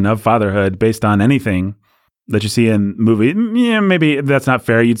definition of fatherhood based on anything that you see in movie. Yeah, maybe that's not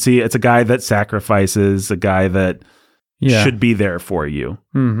fair. You'd see it's a guy that sacrifices, a guy that should be there for you.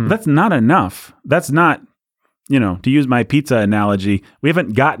 Mm-hmm. That's not enough. That's not, to use my pizza analogy, we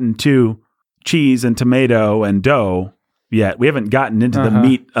haven't gotten to cheese and tomato and dough yet. We haven't gotten into the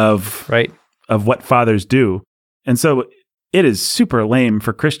meat of what fathers do. And so it is super lame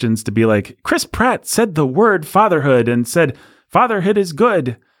for Christians to be like, Chris Pratt said the word fatherhood and said, fatherhood is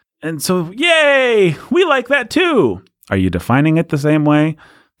good. And so, yay, we like that too. Are you defining it the same way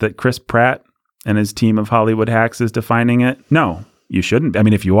that Chris Pratt and his team of Hollywood hacks is defining it? No, you shouldn't. I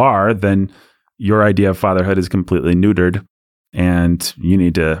mean, if you are, then your idea of fatherhood is completely neutered and you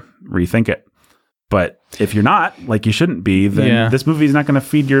need to rethink it. But if you're not, like you shouldn't be, then this movie is not going to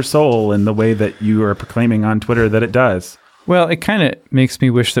feed your soul in the way that you are proclaiming on Twitter that it does. Well, it kind of makes me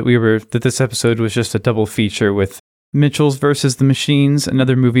wish that this episode was just a double feature with Mitchells versus the Machines,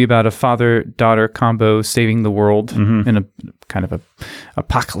 another movie about a father-daughter combo saving the world in a kind of a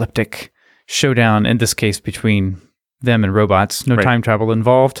apocalyptic showdown, in this case between them and robots. No time travel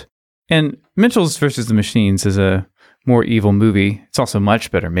involved. And Mitchells versus the Machines is a more evil movie. It's also much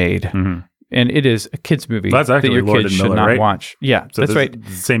better made. Mm-hmm. And it is a kid's movie that your Lord kids should Miller, not right? watch. Yeah, so that's right.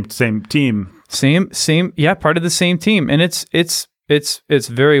 Same team. Same. Yeah, part of the same team. And it's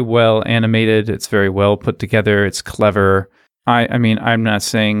very well animated. It's very well put together. It's clever. I mean, I'm not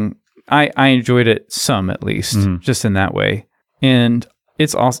saying I enjoyed it some, at least, just in that way. And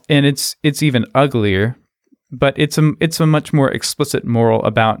it's also, and it's even uglier, but it's a much more explicit moral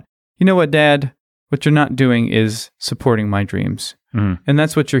about, you know what, Dad, what you're not doing is supporting my dreams. And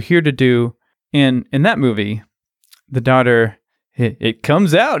that's what you're here to do. And in that movie, the daughter, it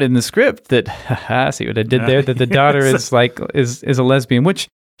comes out in the script that, see what I did there, that the daughter is a lesbian, which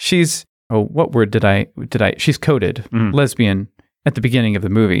she's, what word did I, she's coded lesbian at the beginning of the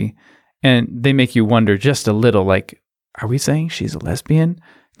movie. And they make you wonder just a little, like, are we saying she's a lesbian?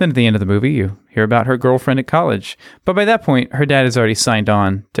 Then at the end of the movie, you hear about her girlfriend at college. But by that point, her dad has already signed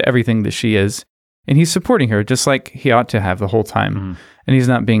on to everything that she is. And he's supporting her just like he ought to have the whole time. And he's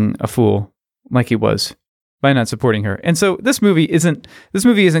not being a fool like he was by not supporting her. And so this movie isn't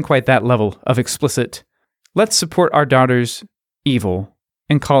quite that level of explicit, let's support our daughter's evil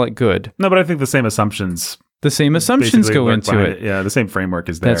and call it good. No, but I think the same assumptions go into it. Yeah, the same framework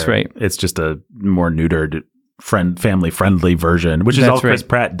is there. That's right. It's just a more neutered, family-friendly version, which is all Chris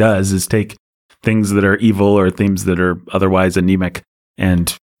Pratt does, is take things that are evil or themes that are otherwise anemic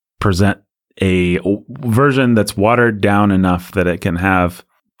and present a version that's watered down enough that it can have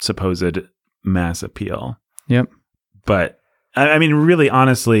supposed mass appeal. Yep. But I mean, really,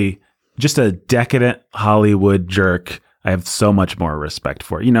 honestly, just a decadent Hollywood jerk I have so much more respect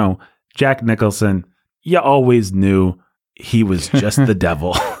for. Jack Nicholson, you always knew he was just the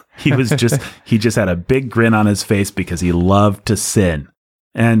devil. He just had a big grin on his face because he loved to sin.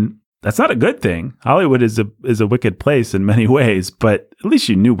 And that's not a good thing. Hollywood is a wicked place in many ways, but at least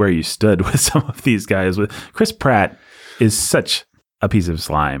you knew where you stood with some of these guys. Chris Pratt is such a piece of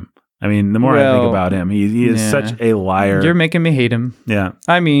slime. I mean, the more I think about him, he is such a liar. You're making me hate him. Yeah.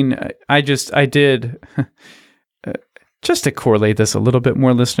 I mean, I did, just to correlate this a little bit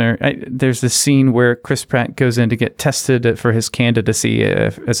more, listener, there's this scene where Chris Pratt goes in to get tested for his candidacy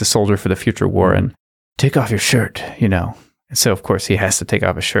as a soldier for the future war, and take off your shirt, And so, of course, he has to take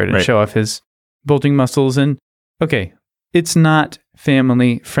off his shirt and show off his bulging muscles. And, okay, it's not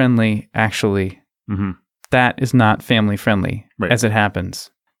family friendly, actually. Mm-hmm. That is not family friendly, as it happens.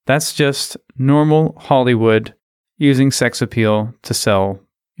 That's just normal Hollywood using sex appeal to sell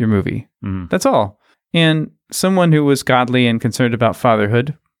your movie. Mm-hmm. That's all. And someone who was godly and concerned about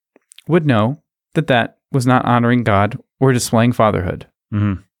fatherhood would know that was not honoring God or displaying fatherhood.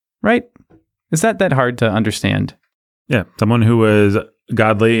 Mm-hmm. Right? Is that hard to understand? Yeah. Someone who was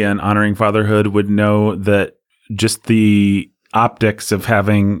godly and honoring fatherhood would know that just the optics of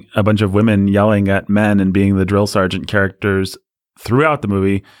having a bunch of women yelling at men and being the drill sergeant characters throughout the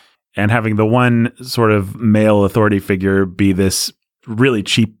movie, and having the one sort of male authority figure be this really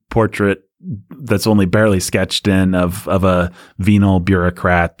cheap portrait that's only barely sketched in of a venal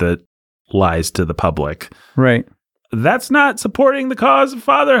bureaucrat that lies to the public. Right. That's not supporting the cause of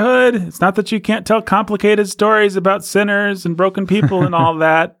fatherhood. It's not that you can't tell complicated stories about sinners and broken people and all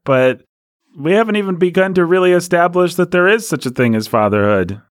that, but we haven't even begun to really establish that there is such a thing as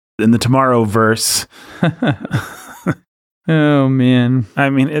fatherhood in the Tomorrow verse. Oh, man. I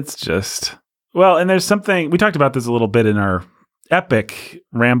mean, it's just... Well, and there's something... We talked about this a little bit in our epic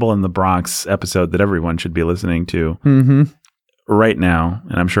Ramble in the Bronx episode that everyone should be listening to right now.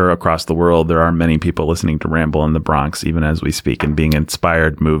 And I'm sure across the world, there are many people listening to Ramble in the Bronx, even as we speak, and being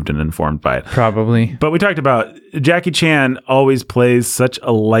inspired, moved, and informed by it. Probably. But we talked about Jackie Chan always plays such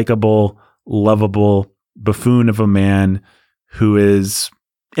a likable, lovable buffoon of a man who is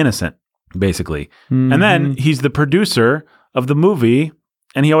innocent, basically. Mm-hmm. And then he's the producer of the movie,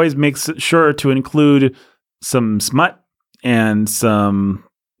 and he always makes sure to include some smut and some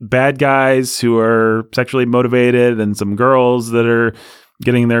bad guys who are sexually motivated and some girls that are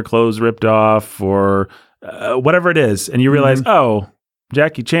getting their clothes ripped off or whatever it is. And you realize,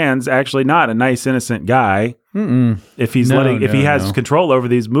 Jackie Chan's actually not a nice, innocent guy. Mm-mm. If he's if he has control over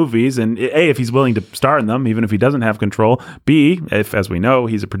these movies, and A, if he's willing to star in them, even if he doesn't have control, B, if, as we know,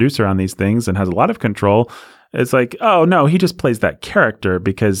 he's a producer on these things and has a lot of control, it's like, oh no, he just plays that character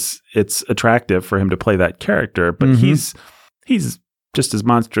because it's attractive for him to play that character. But he's just as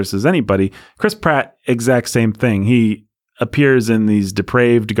monstrous as anybody. Chris Pratt, exact same thing. He appears in these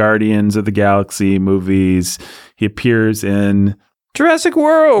depraved Guardians of the Galaxy movies. He appears in Jurassic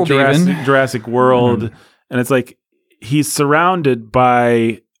World. Jurassic World. And it's like he's surrounded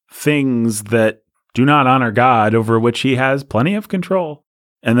by things that do not honor God, over which he has plenty of control.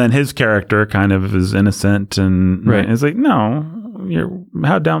 And then his character kind of is innocent and it's like, no,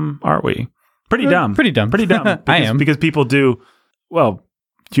 how dumb are we? Pretty dumb. Pretty dumb. Because, I am. Because people do, well,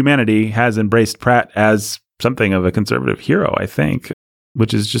 humanity has embraced Pratt as something of a conservative hero, I think,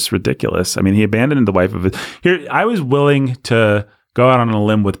 which is just ridiculous. I mean, he abandoned the wife of his... Here, I was willing to go out on a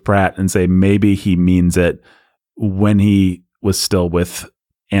limb with Pratt and say maybe he means it when he was still with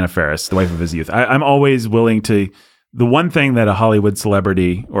Anna Faris, the wife of his youth. I'm always willing to... The one thing that a Hollywood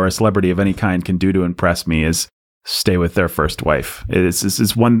celebrity or a celebrity of any kind can do to impress me is stay with their first wife.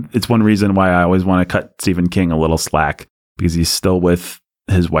 It's one reason why I always want to cut Stephen King a little slack, because he's still with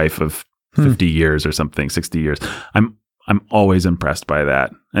his wife of 50 years or something, 60 years. I'm always impressed by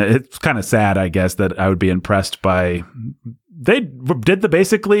that. It's kind of sad, I guess, that I would be impressed by... They did the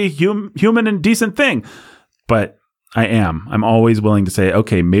basically human and decent thing, but I'm always willing to say,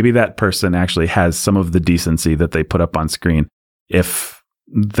 okay, maybe that person actually has some of the decency that they put up on screen if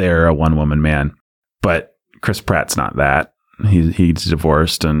they're a one-woman man. But Chris Pratt's not that. He's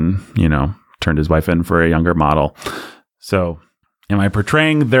divorced and, turned his wife in for a younger model. So am I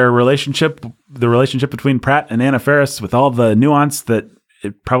portraying the relationship between Pratt and Anna Faris with all the nuance that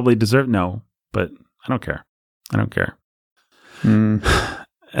it probably deserved? No, but I don't care.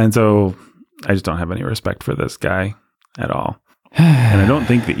 And so I just don't have any respect for this guy at all. And I don't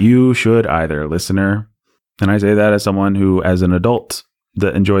think that you should either, listener. And I say that as someone who, as an adult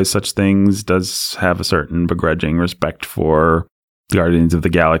that enjoys such things, does have a certain begrudging respect for the Guardians of the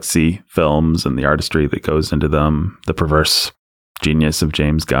Galaxy films and the artistry that goes into them. The perverse genius of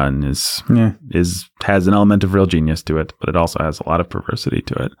James Gunn has an element of real genius to it, but it also has a lot of perversity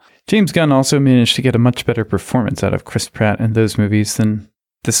to it. James Gunn also managed to get a much better performance out of Chris Pratt in those movies than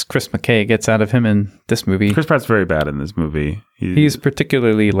this Chris McKay gets out of him in this movie. Chris Pratt's very bad in this movie. He's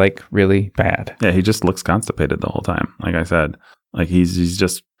particularly really bad. Yeah, he just looks constipated the whole time. Like I said, like he's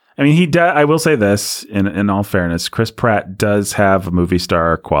just, I mean, he does. I will say this in all fairness, Chris Pratt does have a movie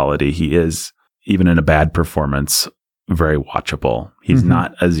star quality. He is, even in a bad performance, very watchable. He's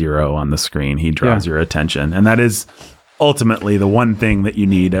not a zero on the screen. He draws your attention. And that is ultimately the one thing that you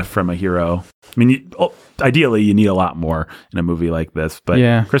need from a hero. I mean, ideally, you need a lot more in a movie like this.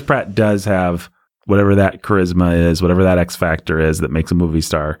 But Chris Pratt does have whatever that charisma is, whatever that X factor is that makes a movie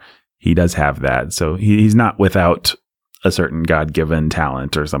star. He does have that. So he's not without a certain God-given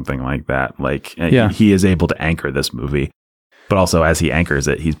talent or something like that. Like he is able to anchor this movie. But also, as he anchors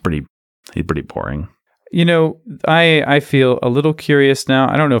it, he's pretty boring. You know, I feel a little curious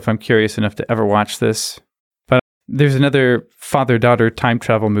now. I don't know if I'm curious enough to ever watch this, but there's another father-daughter time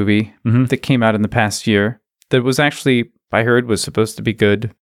travel movie that came out in the past year that was actually, I heard, was supposed to be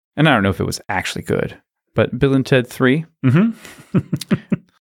good. And I don't know if it was actually good, but Bill and Ted 3.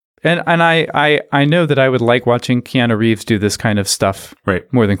 And I know that I would like watching Keanu Reeves do this kind of stuff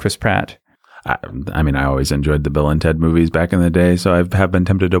more than Chris Pratt. I mean, I always enjoyed the Bill and Ted movies back in the day, so I have been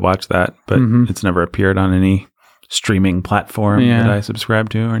tempted to watch that, but it's never appeared on any streaming platform that I subscribe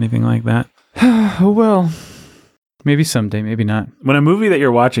to or anything like that. Oh, well, maybe someday, maybe not. When a movie that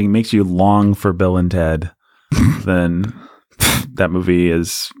you're watching makes you long for Bill and Ted, then that movie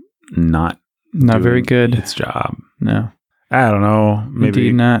is not very good. Its job. No. I don't know. Maybe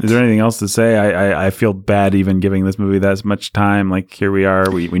Indeed not. Is there anything else to say? I feel bad even giving this movie that much time. Like, here we are.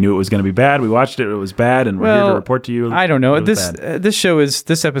 We knew it was going to be bad. We watched it. It was bad, and we're here to report to you. I don't know.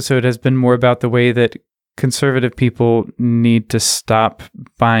 This episode has been more about the way that conservative people need to stop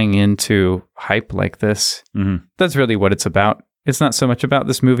buying into hype like this. That's really what it's about. It's not so much about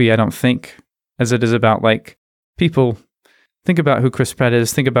this movie, I don't think, as it is about, like, people think about who Chris Pratt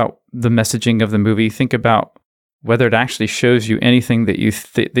is. Think about the messaging of the movie. Think about whether it actually shows you anything that you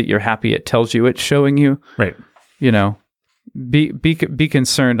that you're happy it tells you it's showing you. Right. You know, be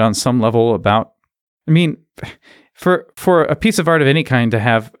concerned on some level about, I mean, for a piece of art of any kind to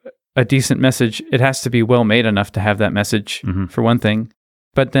have a decent message, it has to be well made enough to have that message, for one thing.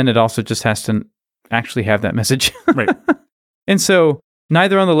 But then it also just has to actually have that message. Right. And so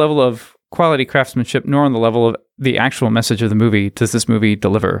neither on the level of quality craftsmanship nor on the level of the actual message of the movie does this movie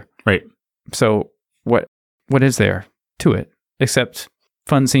deliver. Right. So what is there to it except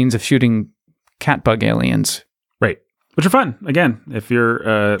fun scenes of shooting cat bug aliens? Right. Which are fun. Again, if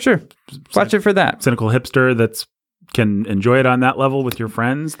you're sure, watch it for that. Cynical hipster that's can enjoy it on that level with your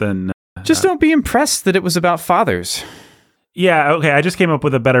friends, then just don't be impressed that it was about fathers. Yeah, okay. I just came up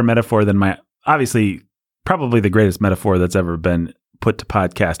with a better metaphor than obviously probably the greatest metaphor that's ever been put to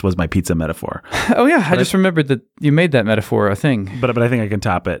podcast was my pizza metaphor. Oh yeah, I just remembered that you made that metaphor a thing. But I think I can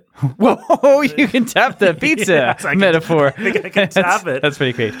top it. Whoa, you can top the pizza metaphor. I think I can top it. That's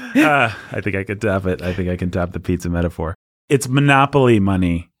pretty great. I think I can top it. I think I can top the pizza metaphor. It's Monopoly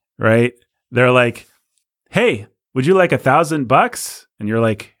money, right? They're like, "Hey, would you like $1,000?" And you're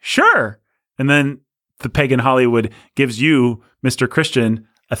like, "Sure." And then the pagan Hollywood gives you, Mr. Christian,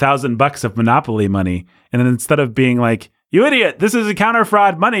 $1,000 of Monopoly money. And then instead of being like, "You idiot, this is a counter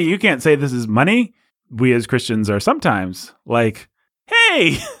fraud money. You can't say this is money." We as Christians are sometimes like,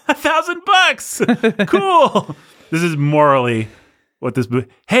 "Hey, $1,000. Cool." This is morally what this,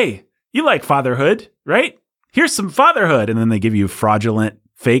 hey, you like fatherhood, right? Here's some fatherhood. And then they give you fraudulent,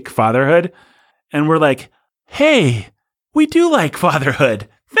 fake fatherhood. And we're like, "Hey, we do like fatherhood.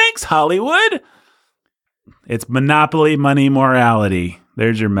 Thanks, Hollywood." It's Monopoly money morality.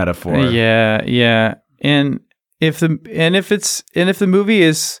 There's your metaphor. Yeah. And if the movie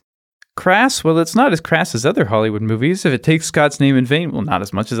is crass, well, it's not as crass as other Hollywood movies. If it takes God's name in vain, well, not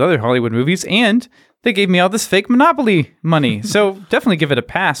as much as other Hollywood movies. And they gave me all this fake Monopoly money. So definitely give it a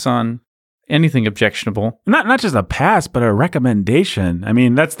pass on anything objectionable. Not just a pass, but a recommendation. I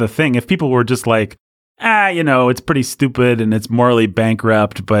mean, that's the thing. If people were just like, it's pretty stupid and it's morally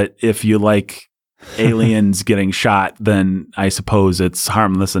bankrupt, but if you like aliens getting shot, then I suppose it's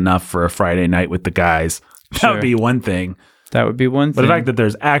harmless enough for a Friday night with the guys. That would be one thing. That would be one thing. But the fact that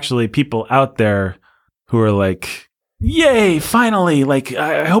there's actually people out there who are like, "Yay, finally, like,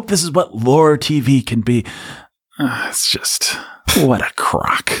 I hope this is what lore TV can be." It's just, what a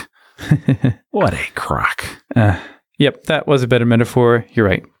crock. What a crock. Yep, that was a better metaphor. You're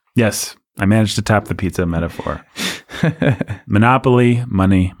right. Yes, I managed to top the pizza metaphor. Monopoly,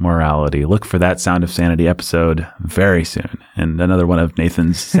 money, morality. Look for that Sound of Sanity episode very soon. And another one of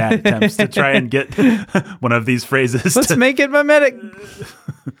Nathan's sad attempts to try and get one of these phrases. Let's make it mimetic.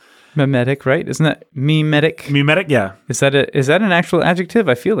 Mimetic, right? Isn't that mimetic? Mimetic, yeah. Is that an actual adjective?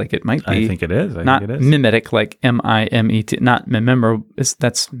 I feel like it might be. I think it is. Not mimetic, like M-I-M-E-T. Not memorable.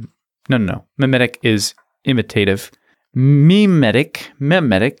 No. Mimetic is imitative.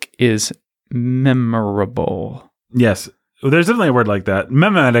 Memetic is memorable. Yes. There's definitely a word like that.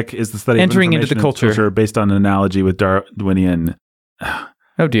 Memetic is the study Entering of into the information and culture. based on an analogy with Darwinian.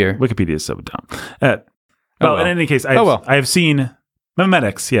 Oh dear. Wikipedia is so dumb. well. In any case, I have seen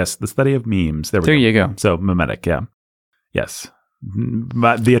memetics. Yes, the study of memes. There you go. So memetic, yeah. Yes.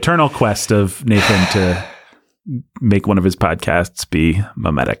 But the eternal quest of Nathan to make one of his podcasts be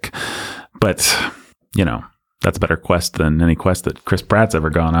memetic. But, that's a better quest than any quest that Chris Pratt's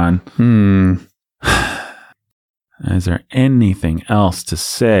ever gone on. Is there anything else to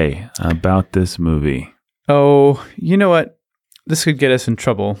say about this movie? Oh, you know what? This could get us in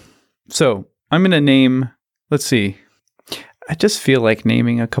trouble. So I'm going to name, let's see. I just feel like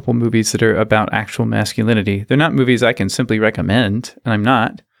naming a couple movies that are about actual masculinity. They're not movies I can simply recommend, and I'm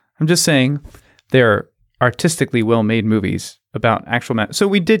not. I'm just saying they're artistically well-made movies about actual So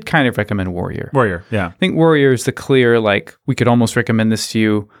we did kind of recommend Warrior. Warrior, yeah. I think Warrior is the clear, we could almost recommend this to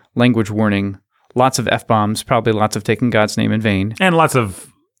you. Language warning, lots of F-bombs, probably lots of taking God's name in vain. And lots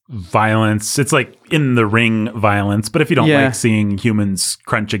of violence. It's like in the ring violence, but if you don't like seeing humans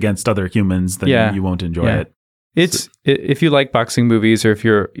crunch against other humans, then you won't enjoy it. It's if you like boxing movies, or if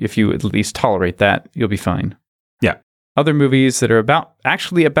you at least tolerate that, you'll be fine. Yeah. Other movies that are about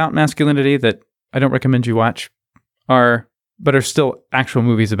masculinity that I don't recommend you watch are still actual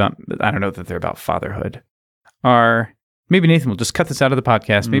movies about, I don't know that they're about fatherhood, maybe Nathan will just cut this out of the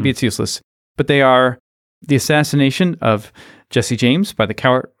podcast. Maybe it's useless, but they are The Assassination of Jesse James by the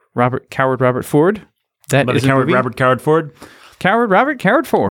Coward Robert Ford. That is Coward Ford? Coward Robert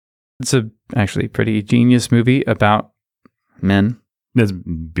Ford. It's a actually pretty genius movie about men. It's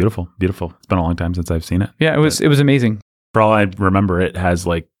beautiful. Beautiful. It's been a long time since I've seen it. Yeah, it was amazing. For all I remember, it has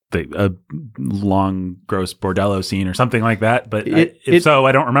a long, gross bordello scene or something like that. But if so,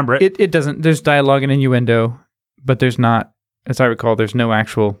 I don't remember it. It doesn't. There's dialogue and innuendo, but there's not, as I recall, there's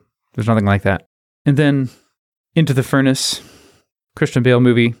nothing like that. And then Into the Furnace, Christian Bale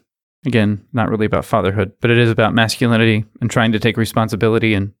movie. Again, not really about fatherhood, but it is about masculinity and trying to take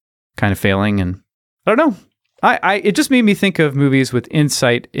responsibility and kind of failing. And I don't know. It just made me think of movies with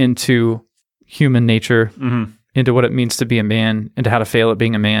insight into human nature, into what it means to be a man, into how to fail at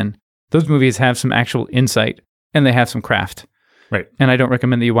being a man. Those movies have some actual insight and they have some craft. Right. And I don't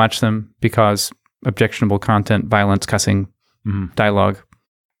recommend that you watch them because objectionable content, violence, cussing, dialogue.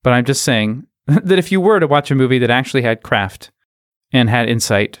 But I'm just saying that if you were to watch a movie that actually had craft and had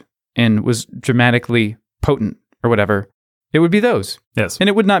insight and was dramatically potent or whatever, it would be those. Yes. And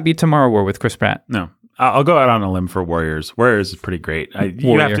it would not be Tomorrow War with Chris Pratt. No. I'll go out on a limb for Warriors. Warriors is pretty great.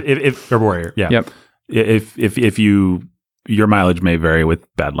 You have to, or Warrior, yeah. Yep. If your mileage may vary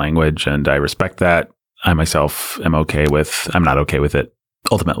with bad language, and I respect that. I myself am I'm not okay with it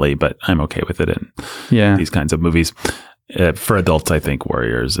ultimately, but I'm okay with it in these kinds of movies. For adults, I think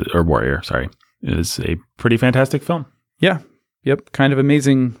Warrior, is a pretty fantastic film. Yeah. Yep. Kind of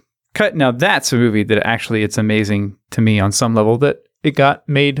amazing cut. Now that's a movie that actually it's amazing to me on some level that it got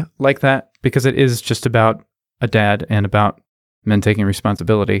made like that, because it is just about a dad and about men taking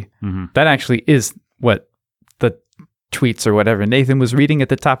responsibility. That actually is what the tweets or whatever Nathan was reading at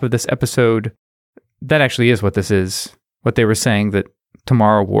the top of this episode. That actually is what this is. What they were saying that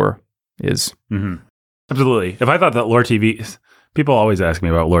Tomorrow War is. Absolutely. If I thought that Lore TV, people always ask me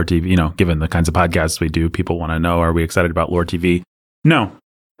about Lore TV, given the kinds of podcasts we do, people want to know, are we excited about Lore TV? No,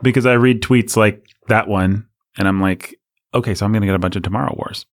 because I read tweets like that one and I'm like, okay, so I'm going to get a bunch of Tomorrow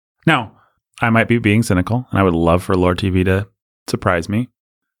Wars. Now, I might be being cynical and I would love for Lore TV to surprise me,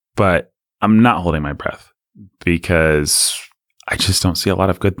 but I'm not holding my breath because I just don't see a lot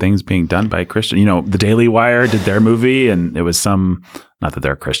of good things being done by Christian. The Daily Wire did their movie and it was not that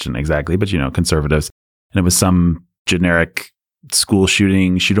they're Christian exactly, but conservatives. And it was some generic school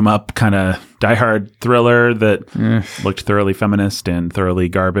shooting, shoot 'em up kind of diehard thriller that looked thoroughly feminist and thoroughly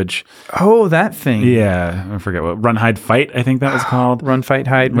garbage. Oh, that thing. Yeah. I forget what. Run, Hide, Fight, I think that was called. Run, Fight,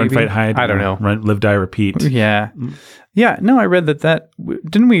 Hide, Run, maybe? Fight, Hide. I don't know. Run, Live, Die, Repeat. Yeah. Yeah. No, I read that.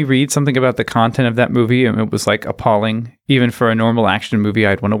 Didn't we read something about the content of that movie? And it was appalling. Even for a normal action movie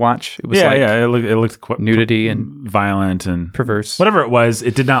I'd want to watch. It was it looked nudity and violent and perverse. Whatever it was,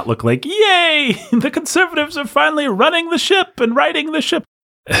 it did not look like, yay, the conservatives are finally running the ship and righting the ship.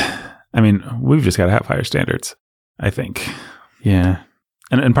 I mean, we've just got to have higher standards, I think. Yeah.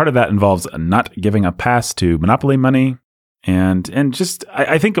 And part of that involves not giving a pass to monopoly money. And just,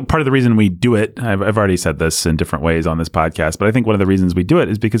 I think part of the reason we do it, I've already said this in different ways on this podcast, but I think one of the reasons we do it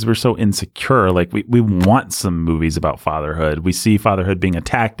is because we're so insecure. Like we want some movies about fatherhood. We see fatherhood being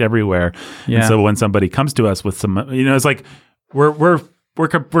attacked everywhere. Yeah. And so when somebody comes to us with some, it's like we're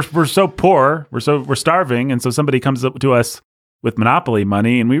we're so poor, we're starving, and so somebody comes up to us with monopoly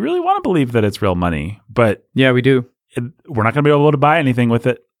money, and we really want to believe that it's real money, but yeah, we do. We're not going to be able to buy anything with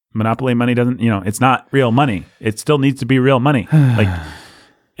it. Monopoly money doesn't, it's not real money. It still needs to be real money. Like,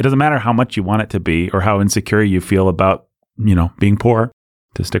 it doesn't matter how much you want it to be or how insecure you feel about, being poor,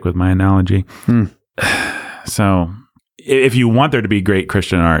 to stick with my analogy. So if you want there to be great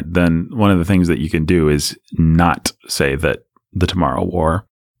Christian art, then one of the things that you can do is not say that the Tomorrow War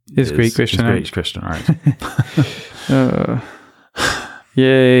is great Christian art.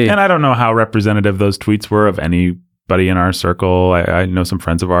 Yay. And I don't know how representative those tweets were of anybody in our circle. I know some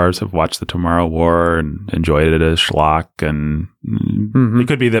friends of ours have watched the Tomorrow War and enjoyed it as schlock. And it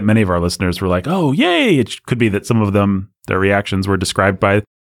could be that many of our listeners were like, oh, yay. It could be that some of them, their reactions were described by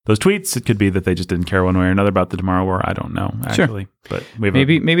those tweets. It could be that they just didn't care one way or another about the Tomorrow War. I don't know, actually. Sure. But we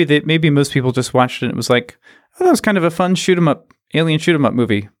have maybe most people just watched it and it was like, oh, that was kind of a fun alien shoot 'em up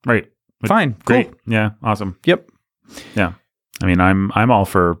movie. Right. Fine. Great. Cool. Yeah. Awesome. Yep. Yeah. I mean, I'm all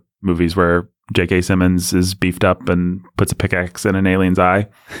for movies where J.K. Simmons is beefed up and puts a pickaxe in an alien's eye.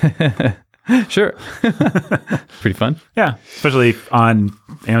 Sure. Pretty fun. Yeah. Especially on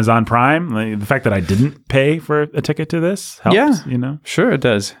Amazon Prime. Like, the fact that I didn't pay for a ticket to this helps, Sure, it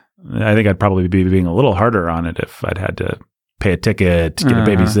does. I think I'd probably be being a little harder on it if I'd had to pay a ticket, get a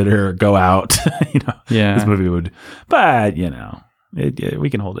babysitter, go out. Yeah. This movie would, but we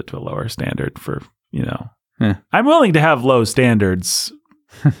can hold it to a lower standard for, I'm willing to have low standards.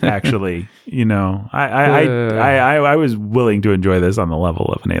 Actually, I was willing to enjoy this on the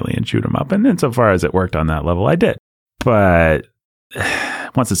level of an alien shoot 'em up, and insofar as it worked on that level, I did. But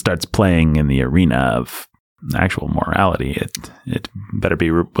once it starts playing in the arena of actual morality, it better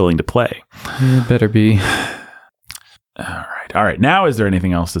be willing to play. It better be. All right. Now, is there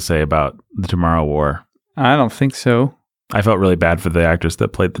anything else to say about the Tomorrow War? I don't think so. I felt really bad for the actress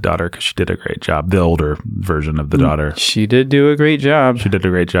that played the daughter because she did a great job. The older version of the daughter. She did do a great job. She did a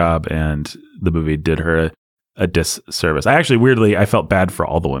great job, and the movie did her a disservice. I felt bad for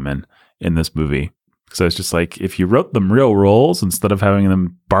all the women in this movie. So it's just like, if you wrote them real roles instead of having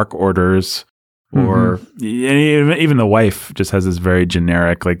them bark orders, or even the wife just has this very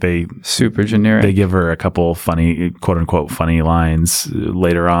generic, super generic. They give her a couple funny, quote unquote, funny lines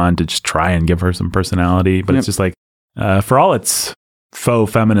later on to just try and give her some personality. But it's just like, for all its faux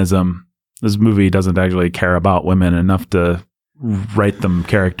feminism, this movie doesn't actually care about women enough to write them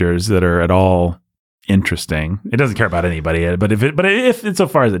characters that are at all interesting. It doesn't care about anybody, but if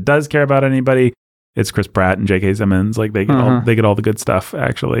insofar as it does care about anybody, it's Chris Pratt and J.K. Simmons. Like, they get all the good stuff.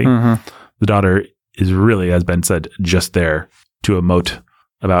 Actually, the daughter is really, as Ben said, just there to emote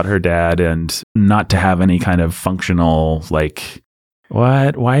about her dad and not to have any kind of functional, like,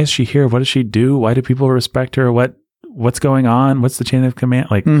 what? Why is she here? What does she do? Why do people respect her? What's going on? What's the chain of command?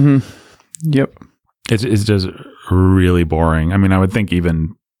 Like, yep. It's just really boring. I mean, I would think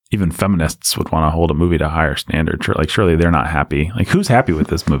even feminists would want to hold a movie to a higher standard. Surely they're not happy. Like, who's happy with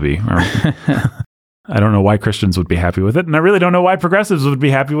this movie? I don't know why Christians would be happy with it. And I really don't know why progressives would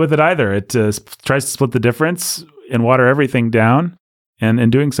be happy with it either. It tries to split the difference and water everything down. And in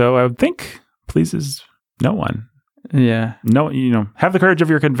doing so, I would think pleases no one. Yeah. No, have the courage of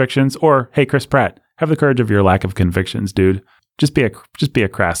your convictions, or, hey, Chris Pratt, have the courage of your lack of convictions, dude. Just be a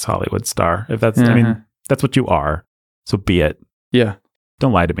crass Hollywood star. If that's, I mean, that's what you are. So be it. Yeah.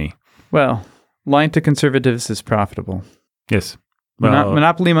 Don't lie to me. Well, lying to conservatives is profitable. Yes. Well,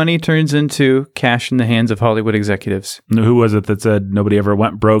 Monopoly money turns into cash in the hands of Hollywood executives. Who was it that said nobody ever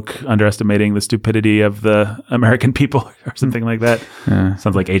went broke, underestimating the stupidity of the American people, or something like that?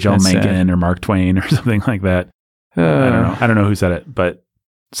 Sounds like H.L. Mencken or Mark Twain or something like that. I don't know who said it, but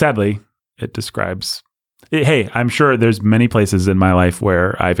sadly, it describes. Hey, I'm sure there's many places in my life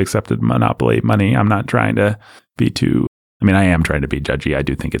where I've accepted monopoly money. I'm not trying to be too. I mean, I am trying to be judgy. I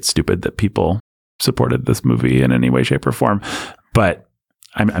do think it's stupid that people supported this movie in any way, shape, or form. But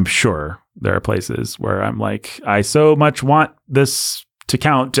I'm sure there are places where I'm like, I so much want this to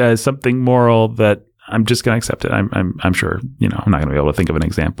count as something moral that I'm just going to accept it. I'm sure, I'm not going to be able to think of an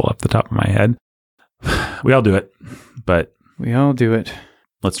example off the top of my head. We all do it, but we all do it.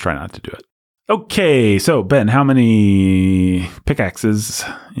 Let's try not to do it. Okay, so Ben, how many pickaxes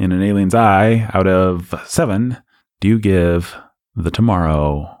in an alien's eye out of 7 do you give the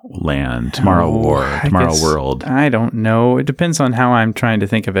Tomorrow World? I don't know. It depends on how I'm trying to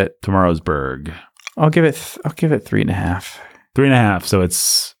think of it. Tomorrowsburg. I'll give it 3.5. 3.5. So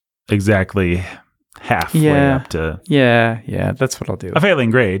it's exactly halfway up to. Yeah. That's what I'll do. A failing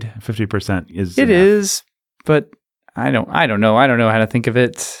grade. 50% is. It is, but I don't know. I don't know how to think of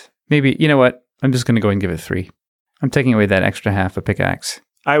it. Maybe, you know what? I'm just going to go and give it 3. I'm taking away that extra half a pickaxe.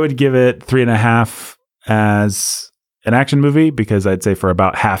 I would give it 3.5 as an action movie because I'd say for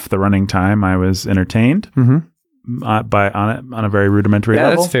about half the running time I was entertained on a very rudimentary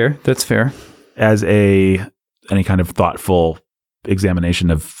level. That's fair. As any kind of thoughtful examination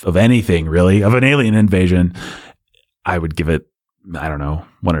of anything really, of an alien invasion, I would give it, I don't know,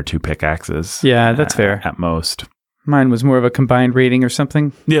 1 or 2 pickaxes. Yeah, that's fair. At most. Mine was more of a combined rating or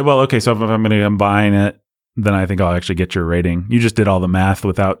something. Yeah, well, okay, so if I'm going to combine it, then I think I'll actually get your rating. You just did all the math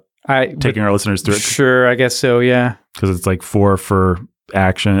without taking our listeners through it. Sure, I guess so, yeah. Because it's like 4 for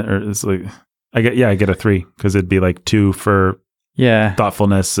action, or it's like, I get a 3, because it'd be like 2 for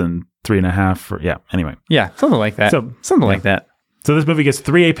thoughtfulness and 3.5 for, anyway. Yeah, something like that. Something like that. So this movie gets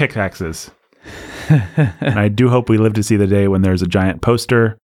 3 pickaxes. And I do hope we live to see the day when there's a giant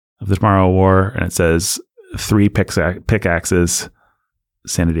poster of the Tomorrow War, and it says 3 pickaxes,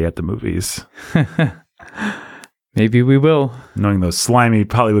 Sanity at the Movies. Maybe we will. Knowing those slimy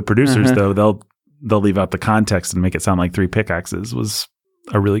Hollywood producers, though, they'll leave out the context and make it sound like 3 pickaxes was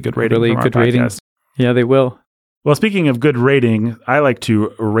a really good rating. Really good rating. Yeah, they will. Well, speaking of good rating, I like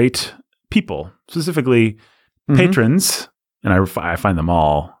to rate people, specifically patrons, and I find them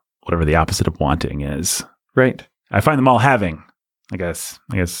all whatever the opposite of wanting is. Right. I find them all having. I guess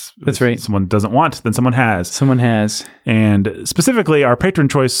that's right. Someone doesn't want, then someone has. Someone has. And specifically, our Patron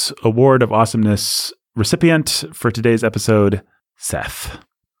Choice Award of Awesomeness recipient for today's episode, Seth.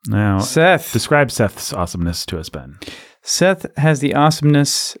 Now, describe Seth's awesomeness to us, Ben. Seth has the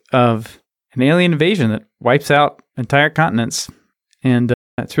awesomeness of an alien invasion that wipes out entire continents, and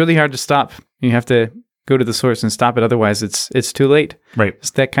it's really hard to stop. You have to go to the source and stop it, otherwise it's too late. Right.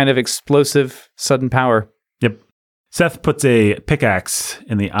 It's that kind of explosive, sudden power. Yep. Seth puts a pickaxe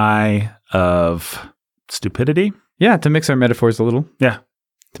in the eye of stupidity. Yeah, to mix our metaphors a little. Yeah.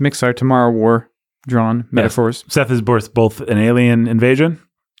 To mix our Tomorrow War drawn metaphors. Seth is both an alien invasion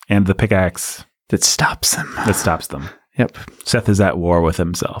and the pickaxe that stops them. Yep. Seth is at war with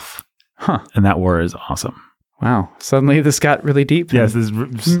himself. Huh. And that war is awesome. Wow. Suddenly this got really deep. Yes. This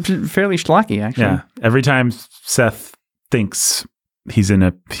is fairly schlocky, actually. Yeah. Every time Seth thinks he's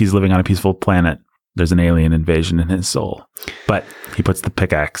living on a peaceful planet, there's an alien invasion in his soul. But he puts the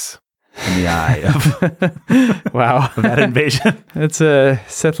pickaxe in the eye of, wow. of that invasion.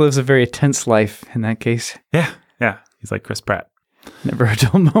 Seth lives a very tense life in that case. Yeah. Yeah. He's like Chris Pratt. Never a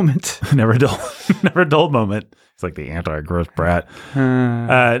dull moment. Never a dull moment. He's like the anti-Chris Pratt.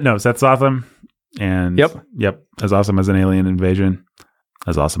 No, Seth's awesome. And yep, as awesome as an alien invasion,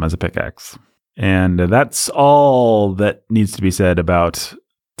 as awesome as a pickaxe. And that's all that needs to be said about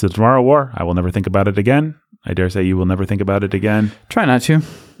the Tomorrow War. I will never think about it again. I dare say you will never think about it again. Try not to.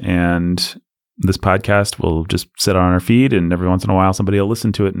 And this podcast will just sit on our feed, and every once in a while somebody will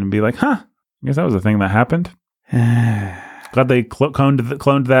listen to it and be like, huh, I guess that was a thing that happened. Glad they coined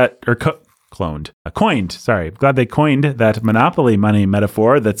that Monopoly money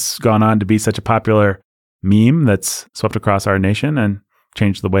metaphor that's gone on to be such a popular meme that's swept across our nation and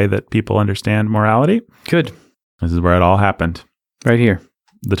changed the way that people understand morality. Good. This is where it all happened. Right here.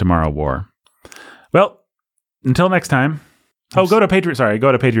 The Tomorrow War. Well, until next time. Go to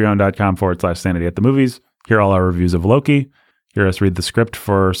patreon.com/sanity at the movies. Hear all our reviews of Loki. Hear us read the script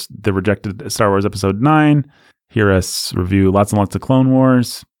for the rejected Star Wars Episode 9. Hear us review lots and lots of Clone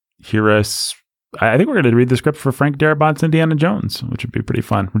Wars. Hear us... I think we're going to read the script for Frank Darabont's Indiana Jones, which would be pretty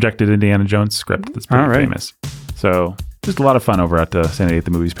fun. Rejected Indiana Jones script that's pretty famous. So just a lot of fun over at the Sanity at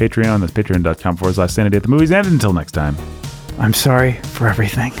the Movies Patreon. That's patreon.com/Sanity at the Movies. And until next time, I'm sorry for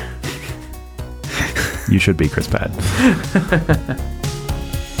everything. You should be, Chris Pratt.